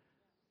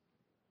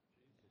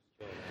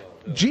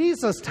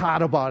 Jesus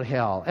taught about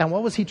hell. And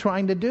what was he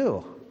trying to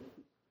do?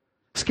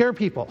 Scare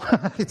people.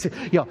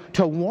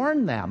 To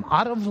warn them.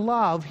 Out of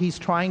love, he's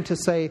trying to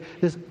say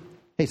this.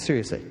 Hey,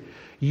 seriously.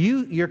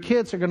 Your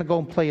kids are going to go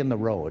and play in the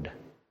road.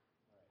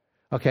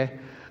 Okay?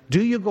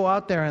 Do you go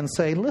out there and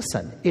say,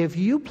 listen, if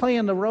you play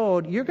in the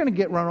road, you're going to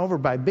get run over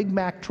by a Big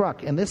Mac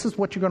truck, and this is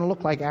what you're going to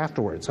look like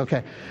afterwards.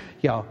 Okay?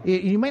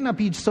 You may not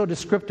be so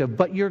descriptive,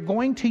 but you're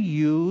going to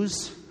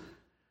use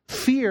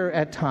fear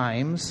at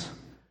times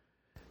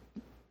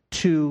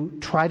to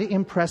try to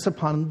impress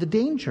upon the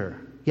danger.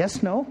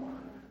 Yes, no?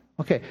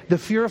 Okay. The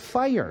fear of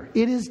fire.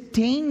 It is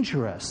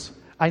dangerous.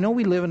 I know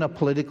we live in a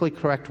politically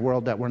correct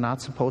world that we're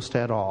not supposed to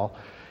at all,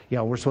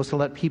 Yeah, we're supposed to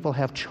let people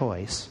have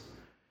choice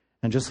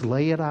and just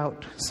lay it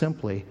out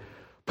simply.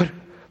 But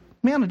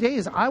man,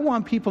 nowadays, I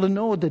want people to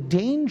know the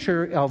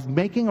danger of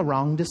making a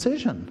wrong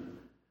decision.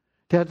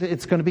 That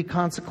it's going to be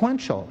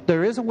consequential.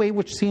 There is a way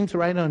which seems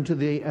right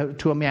unto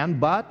to a man,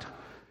 but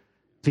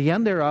the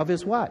end thereof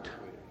is what?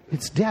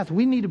 It's death.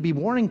 We need to be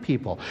warning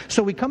people.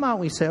 So we come out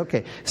and we say,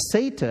 okay,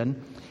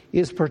 Satan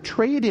is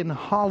portrayed in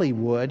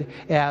Hollywood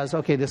as,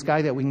 okay, this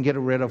guy that we can get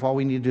rid of, all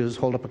we need to do is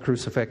hold up a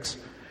crucifix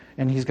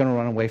and he's going to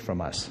run away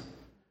from us.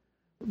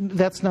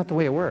 That's not the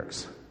way it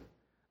works.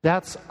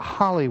 That's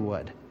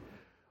Hollywood.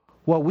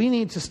 Well, we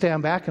need to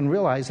stand back and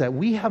realize that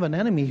we have an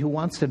enemy who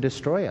wants to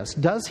destroy us.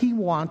 Does he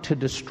want to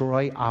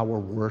destroy our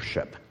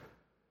worship?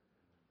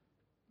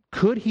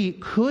 Could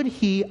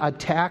he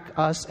attack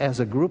us as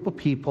a group of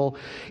people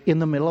in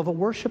the middle of a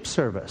worship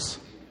service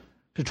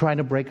to try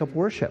to break up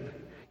worship?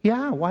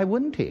 Yeah, why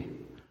wouldn't he?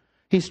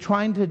 He's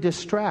trying to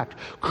distract.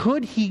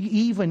 Could he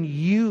even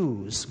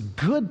use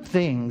good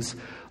things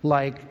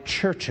like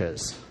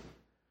churches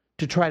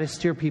to try to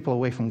steer people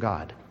away from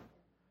God?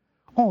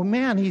 Oh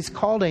man, he's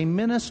called a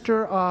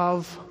minister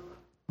of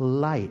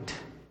light.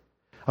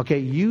 Okay,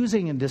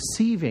 using and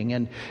deceiving.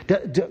 And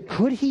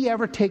could he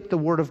ever take the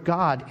word of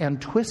God and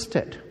twist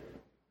it?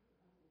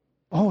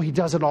 Oh, he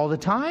does it all the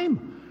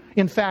time.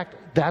 In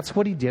fact, that's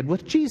what he did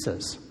with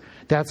Jesus.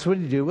 That's what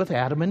he did with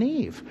Adam and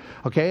Eve.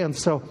 Okay, and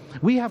so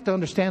we have to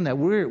understand that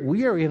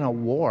we are in a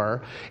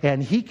war,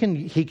 and he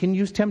can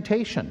use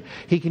temptation.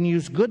 He can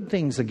use good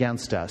things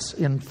against us.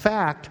 In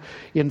fact,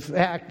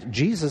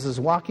 Jesus is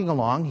walking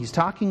along. He's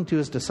talking to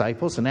his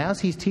disciples, and as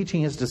he's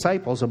teaching his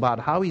disciples about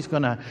how he's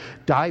going to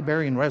die,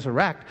 bury, and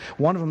resurrect,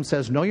 one of them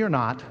says, "No, you're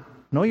not.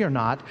 No, you're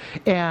not."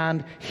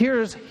 And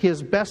here's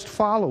his best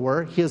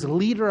follower, his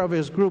leader of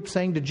his group,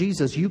 saying to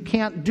Jesus, "You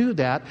can't do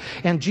that."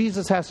 And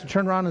Jesus has to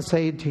turn around and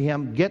say to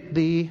him,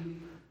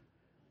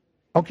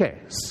 Okay,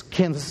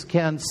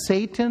 can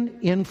Satan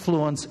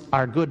influence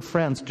our good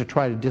friends to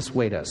try to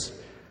dissuade us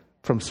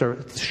from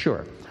service?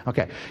 Sure.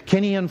 Okay.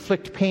 Can he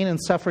inflict pain and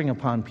suffering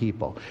upon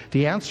people?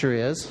 The answer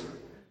is,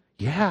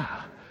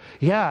 yeah.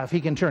 Yeah, if he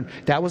can turn.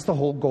 That was the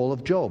whole goal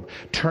of Job.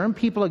 Turn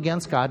people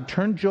against God,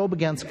 turn Job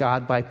against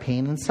God by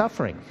pain and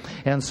suffering.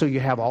 And so you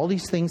have all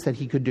these things that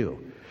he could do.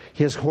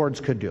 His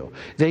hordes could do.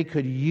 They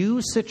could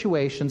use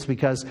situations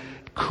because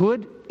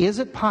is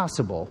it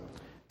possible,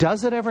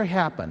 does it ever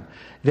happen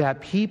that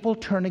people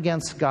turn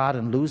against God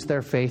and lose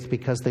their faith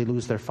because they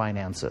lose their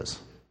finances?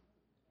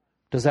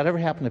 Does that ever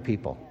happen to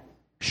people?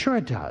 Sure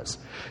it does.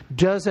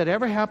 Does it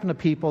ever happen to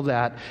people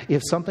that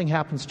if something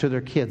happens to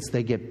their kids,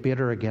 they get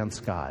bitter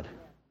against God?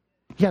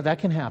 Yeah, that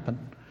can happen.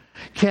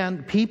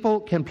 Can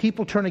people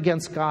turn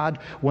against God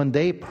when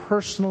they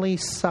personally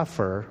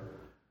suffer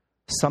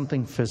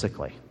something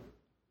physically?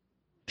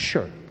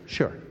 Sure.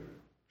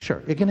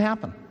 It can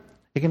happen.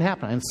 It can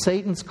happen. And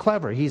Satan's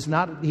clever. He's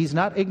not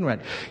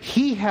ignorant.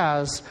 He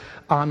has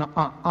on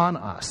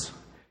us.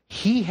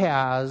 He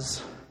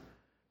has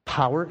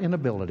power and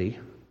ability.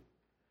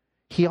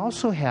 He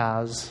also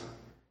has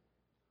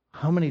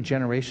how many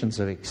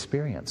generations of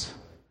experience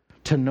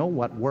to know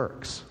what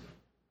works,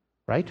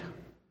 right?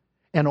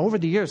 And over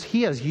the years,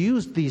 he has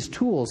used these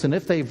tools, and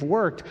if they've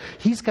worked,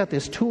 he's got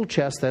this tool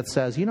chest that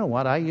says, you know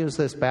what, I used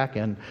this back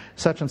in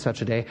such and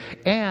such a day.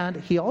 And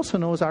he also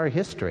knows our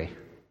history.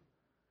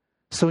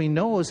 So he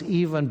knows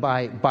even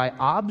by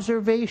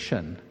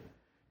observation,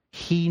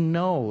 he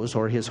knows,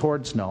 or his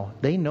hordes know,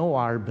 they know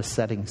our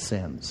besetting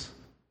sins,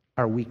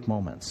 our weak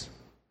moments.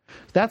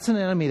 That's an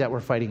enemy that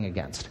we're fighting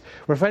against.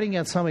 We're fighting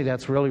against somebody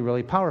that's really,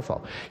 really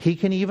powerful. He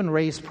can even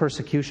raise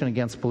persecution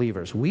against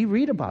believers. We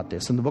read about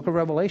this in the book of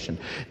Revelation,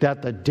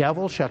 that the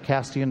devil shall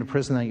cast you into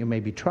prison that you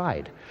may be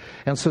tried.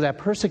 And so that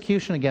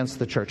persecution against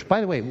the church. By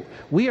the way,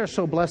 we are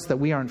so blessed that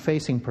we aren't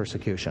facing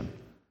persecution.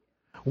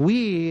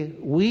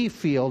 We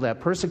feel that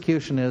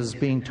persecution is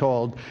being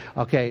told,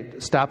 okay,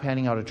 stop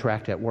handing out a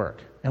tract at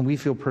work. And we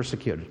feel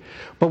persecuted.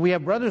 But we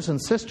have brothers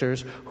and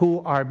sisters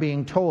who are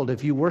being told,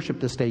 if you worship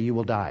this day, you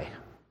will die.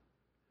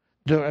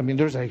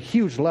 There's a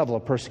huge level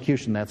of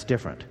persecution that's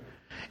different.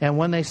 And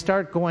when they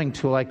start going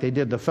to, like they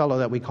did the fellow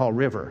that we call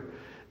River,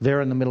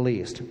 there in the Middle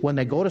East, when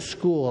they go to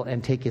school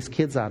and take his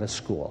kids out of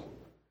school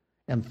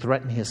and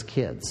threaten his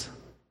kids,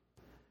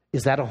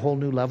 is that a whole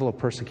new level of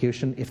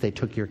persecution if they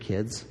took your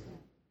kids?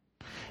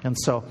 And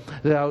so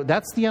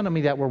that's the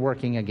enemy that we're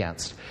working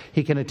against.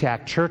 He can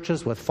attack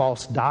churches with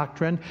false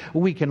doctrine.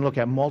 We can look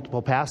at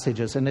multiple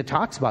passages, and it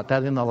talks about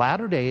that in the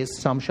latter days,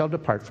 some shall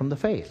depart from the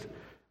faith.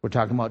 We're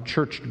talking about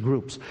church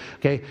groups.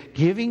 Okay,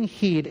 giving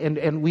heed,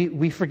 and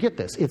we forget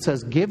this. It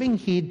says, giving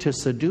heed to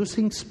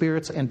seducing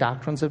spirits and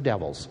doctrines of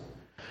devils.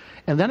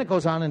 And then it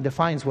goes on and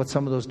defines what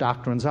some of those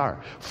doctrines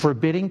are.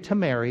 Forbidding to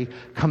marry,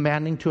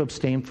 commanding to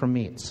abstain from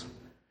meats.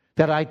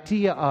 That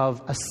idea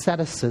of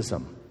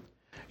asceticism.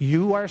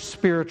 You are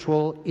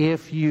spiritual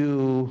if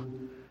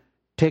you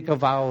take a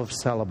vow of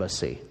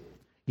celibacy.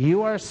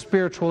 You are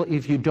spiritual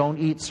if you don't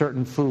eat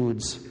certain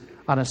foods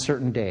on a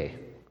certain day.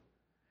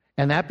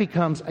 And that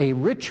becomes a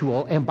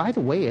ritual. And by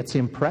the way, it's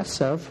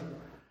impressive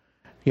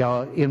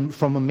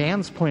From a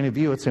man's point of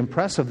view, it's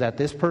impressive that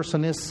this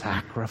person is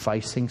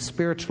sacrificing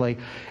spiritually,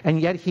 and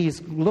yet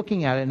he's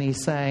looking at it and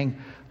he's saying,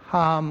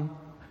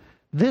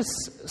 this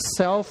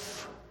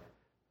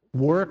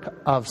self-work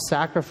of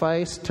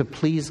sacrifice to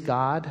please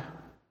God,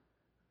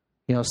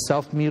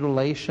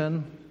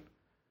 self-mutilation,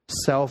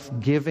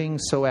 self-giving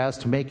so as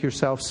to make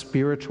yourself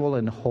spiritual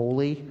and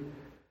holy,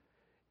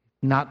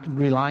 not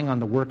relying on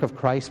the work of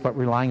Christ but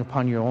relying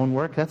upon your own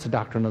work, that's a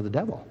doctrine of the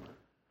devil.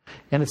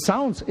 And it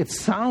sounds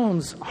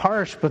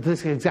harsh, but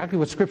this is exactly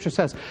what Scripture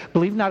says.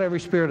 Believe not every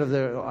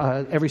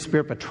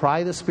spirit but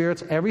try the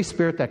spirits. Every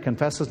spirit that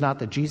confesses not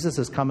that Jesus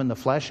has come in the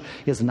flesh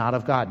is not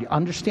of God. You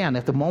understand,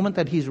 at the moment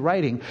that he's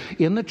writing,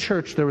 in the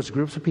church there was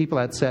groups of people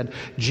that said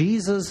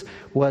Jesus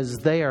was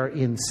there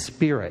in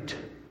spirit.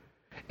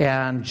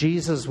 And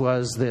Jesus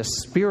was this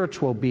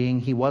spiritual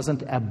being. He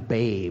wasn't a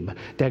babe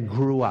that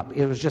grew up.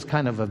 It was just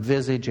kind of a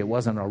visage. It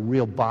wasn't a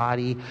real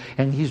body.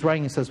 And he's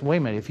writing and says, wait a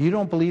minute, if you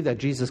don't believe that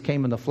Jesus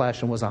came in the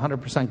flesh and was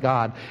 100%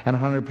 God and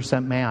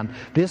 100% man,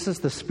 this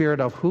is the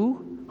spirit of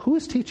who? Who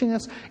is teaching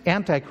us?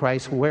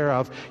 Antichrist,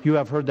 whereof you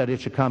have heard that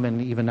it should come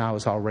and even now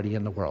is already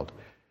in the world.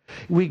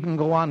 We can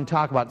go on and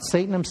talk about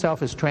Satan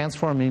himself is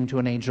transformed into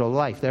an angel of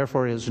light.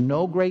 Therefore, it is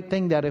no great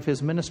thing that if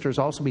his ministers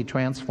also be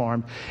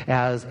transformed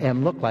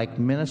and look like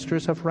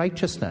ministers of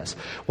righteousness.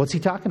 What's he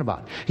talking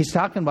about? He's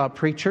talking about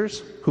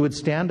preachers who would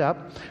stand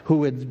up, who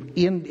would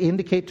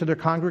indicate to their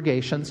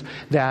congregations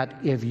that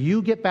if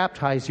you get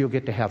baptized, you'll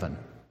get to heaven.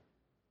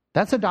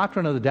 That's a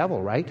doctrine of the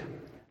devil, right?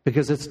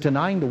 Because it's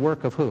denying the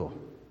work of who?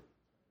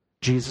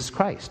 Jesus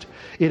Christ.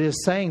 It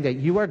is saying that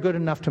you are good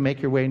enough to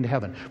make your way into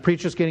heaven.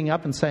 Preachers getting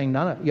up and saying,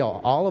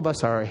 all of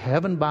us are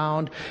heaven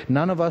bound.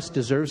 None of us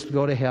deserves to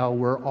go to hell.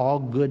 We're all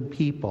good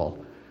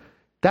people.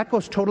 That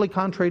goes totally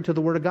contrary to the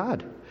Word of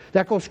God.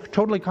 That goes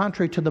totally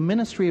contrary to the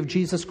ministry of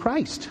Jesus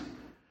Christ.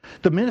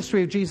 The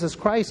ministry of Jesus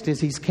Christ is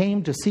He's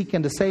came to seek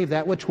and to save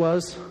that which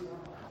was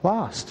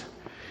lost.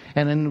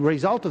 And in the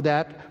result of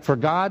that, for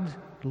God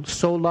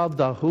so loved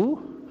the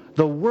who?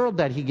 The world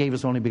that He gave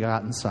His only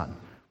begotten Son.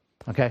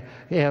 Okay,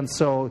 and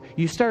so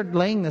you start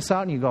laying this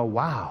out and you go,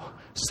 wow,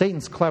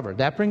 Satan's clever.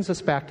 That brings us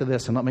back to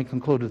this, and let me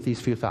conclude with these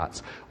few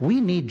thoughts.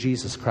 We need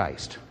Jesus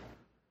Christ.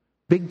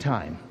 Big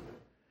time.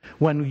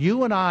 When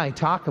you and I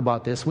talk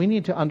about this, we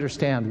need to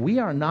understand we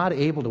are not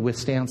able to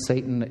withstand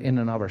Satan in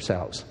and of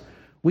ourselves.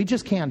 We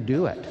just can't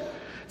do it.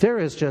 There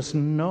is just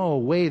no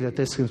way that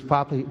this can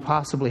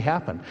possibly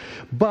happen.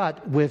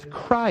 But with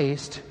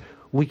Christ,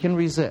 we can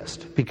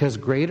resist, because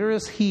greater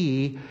is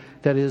He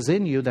that is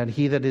in you than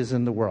he that is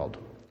in the world.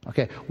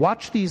 Okay,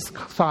 watch these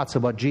thoughts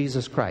about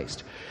Jesus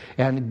Christ.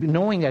 And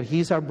knowing that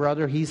He's our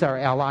brother, He's our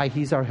ally,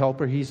 He's our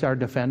helper, He's our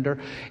defender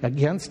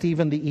against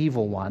even the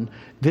evil one.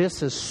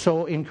 This is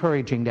so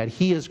encouraging that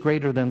He is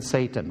greater than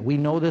Satan. We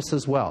know this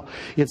as well.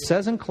 It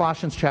says in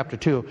Colossians chapter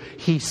 2,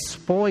 He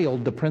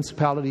spoiled the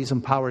principalities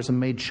and powers and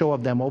made show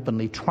of them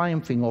openly,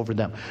 triumphing over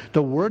them.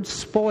 The word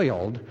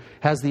spoiled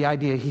has the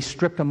idea He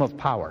stripped them of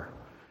power.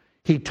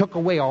 He took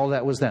away all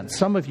that was then.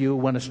 Some of you,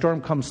 when a storm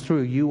comes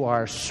through, you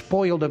are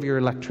spoiled of your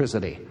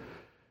electricity.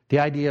 The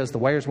idea is the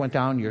wires went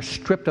down, you're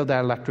stripped of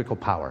that electrical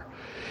power.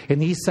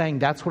 And He's saying,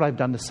 that's what I've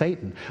done to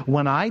Satan.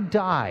 When I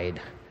died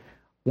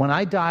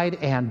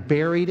and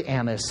buried,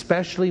 and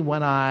especially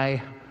when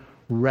I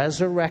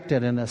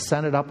resurrected and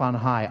ascended up on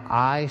high,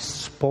 I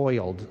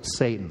spoiled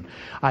Satan.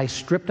 I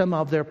stripped them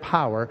of their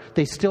power.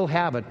 They still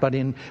have it,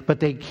 but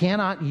they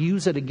cannot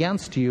use it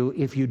against you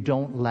if you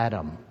don't let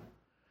them.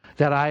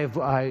 That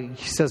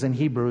he says in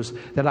Hebrews,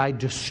 that I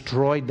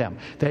destroyed them.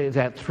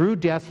 That through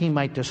death He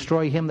might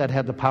destroy him that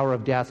had the power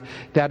of death.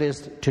 That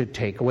is to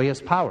take away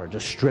his power, to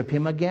strip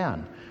him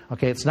again.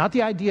 Okay, it's not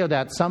the idea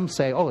that some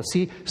say, oh,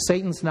 see,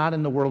 Satan's not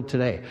in the world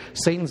today.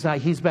 Satan's not,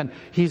 he's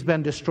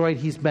been destroyed,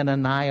 he's been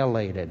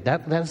annihilated.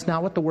 That's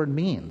not what the word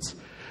means.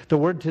 The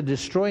word to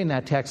destroy in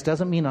that text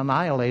doesn't mean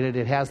annihilated.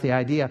 It has the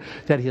idea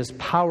that his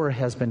power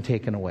has been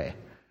taken away.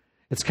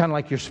 It's kind of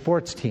like your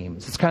sports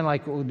teams. It's kind of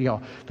like,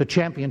 the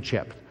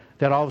championship.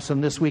 That all of a sudden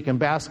this week in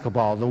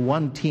basketball, the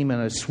one team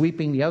is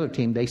sweeping the other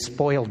team. They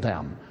spoiled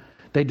them.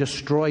 They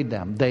destroyed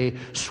them. They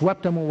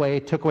swept them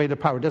away, took away their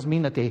power. It doesn't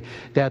mean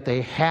that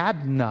they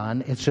had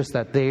none. It's just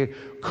that they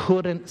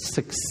couldn't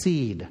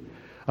succeed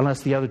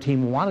unless the other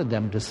team wanted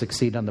them to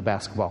succeed on the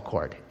basketball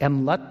court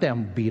and let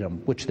them beat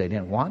them, which they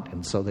didn't want,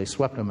 and so they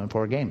swept them in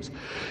 4 games.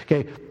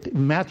 Okay,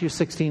 Matthew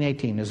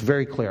 16:18 is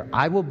very clear.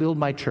 I will build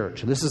my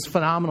church. This is a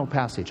phenomenal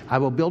passage. I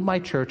will build my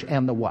church,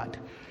 and the what?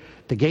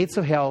 The gates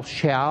of hell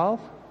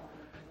shall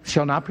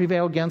not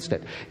prevail against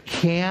it.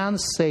 Can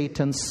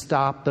Satan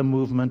stop the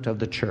movement of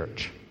the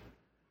church?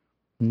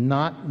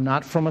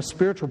 Not from a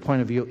spiritual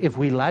point of view. If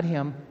we let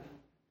him,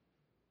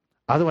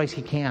 otherwise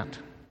he can't.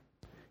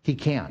 He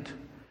can't.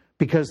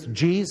 Because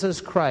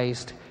Jesus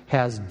Christ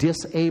has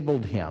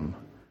disabled him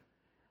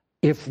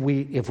if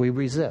we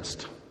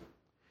resist.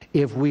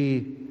 If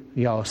we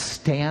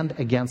stand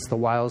against the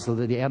wiles of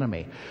the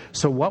enemy.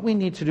 So what we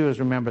need to do is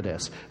remember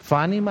this.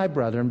 Finally, my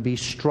brethren, be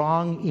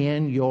strong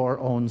in your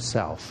own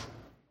self.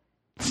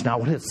 It's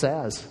not what it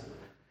says.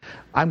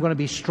 I'm going to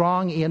be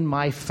strong in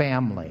my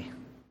family.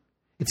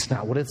 It's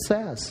not what it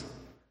says.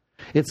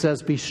 It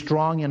says, be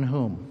strong in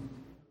whom?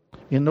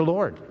 In the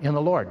Lord. In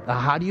the Lord. Now,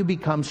 how do you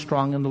become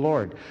strong in the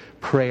Lord?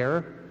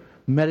 Prayer,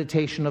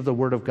 meditation of the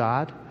Word of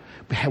God,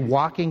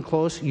 walking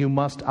close. You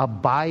must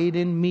abide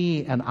in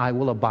me, and I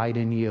will abide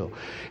in you.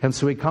 And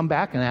so we come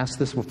back and ask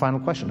this final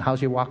question.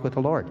 How's your walk with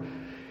the Lord?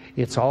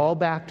 It's all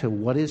back to,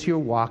 what is your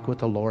walk with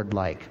the Lord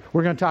like?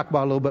 We're going to talk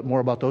about a little bit more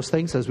about those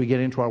things as we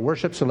get into our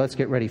worship, so let's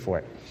get ready for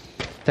it.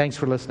 Thanks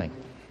for listening.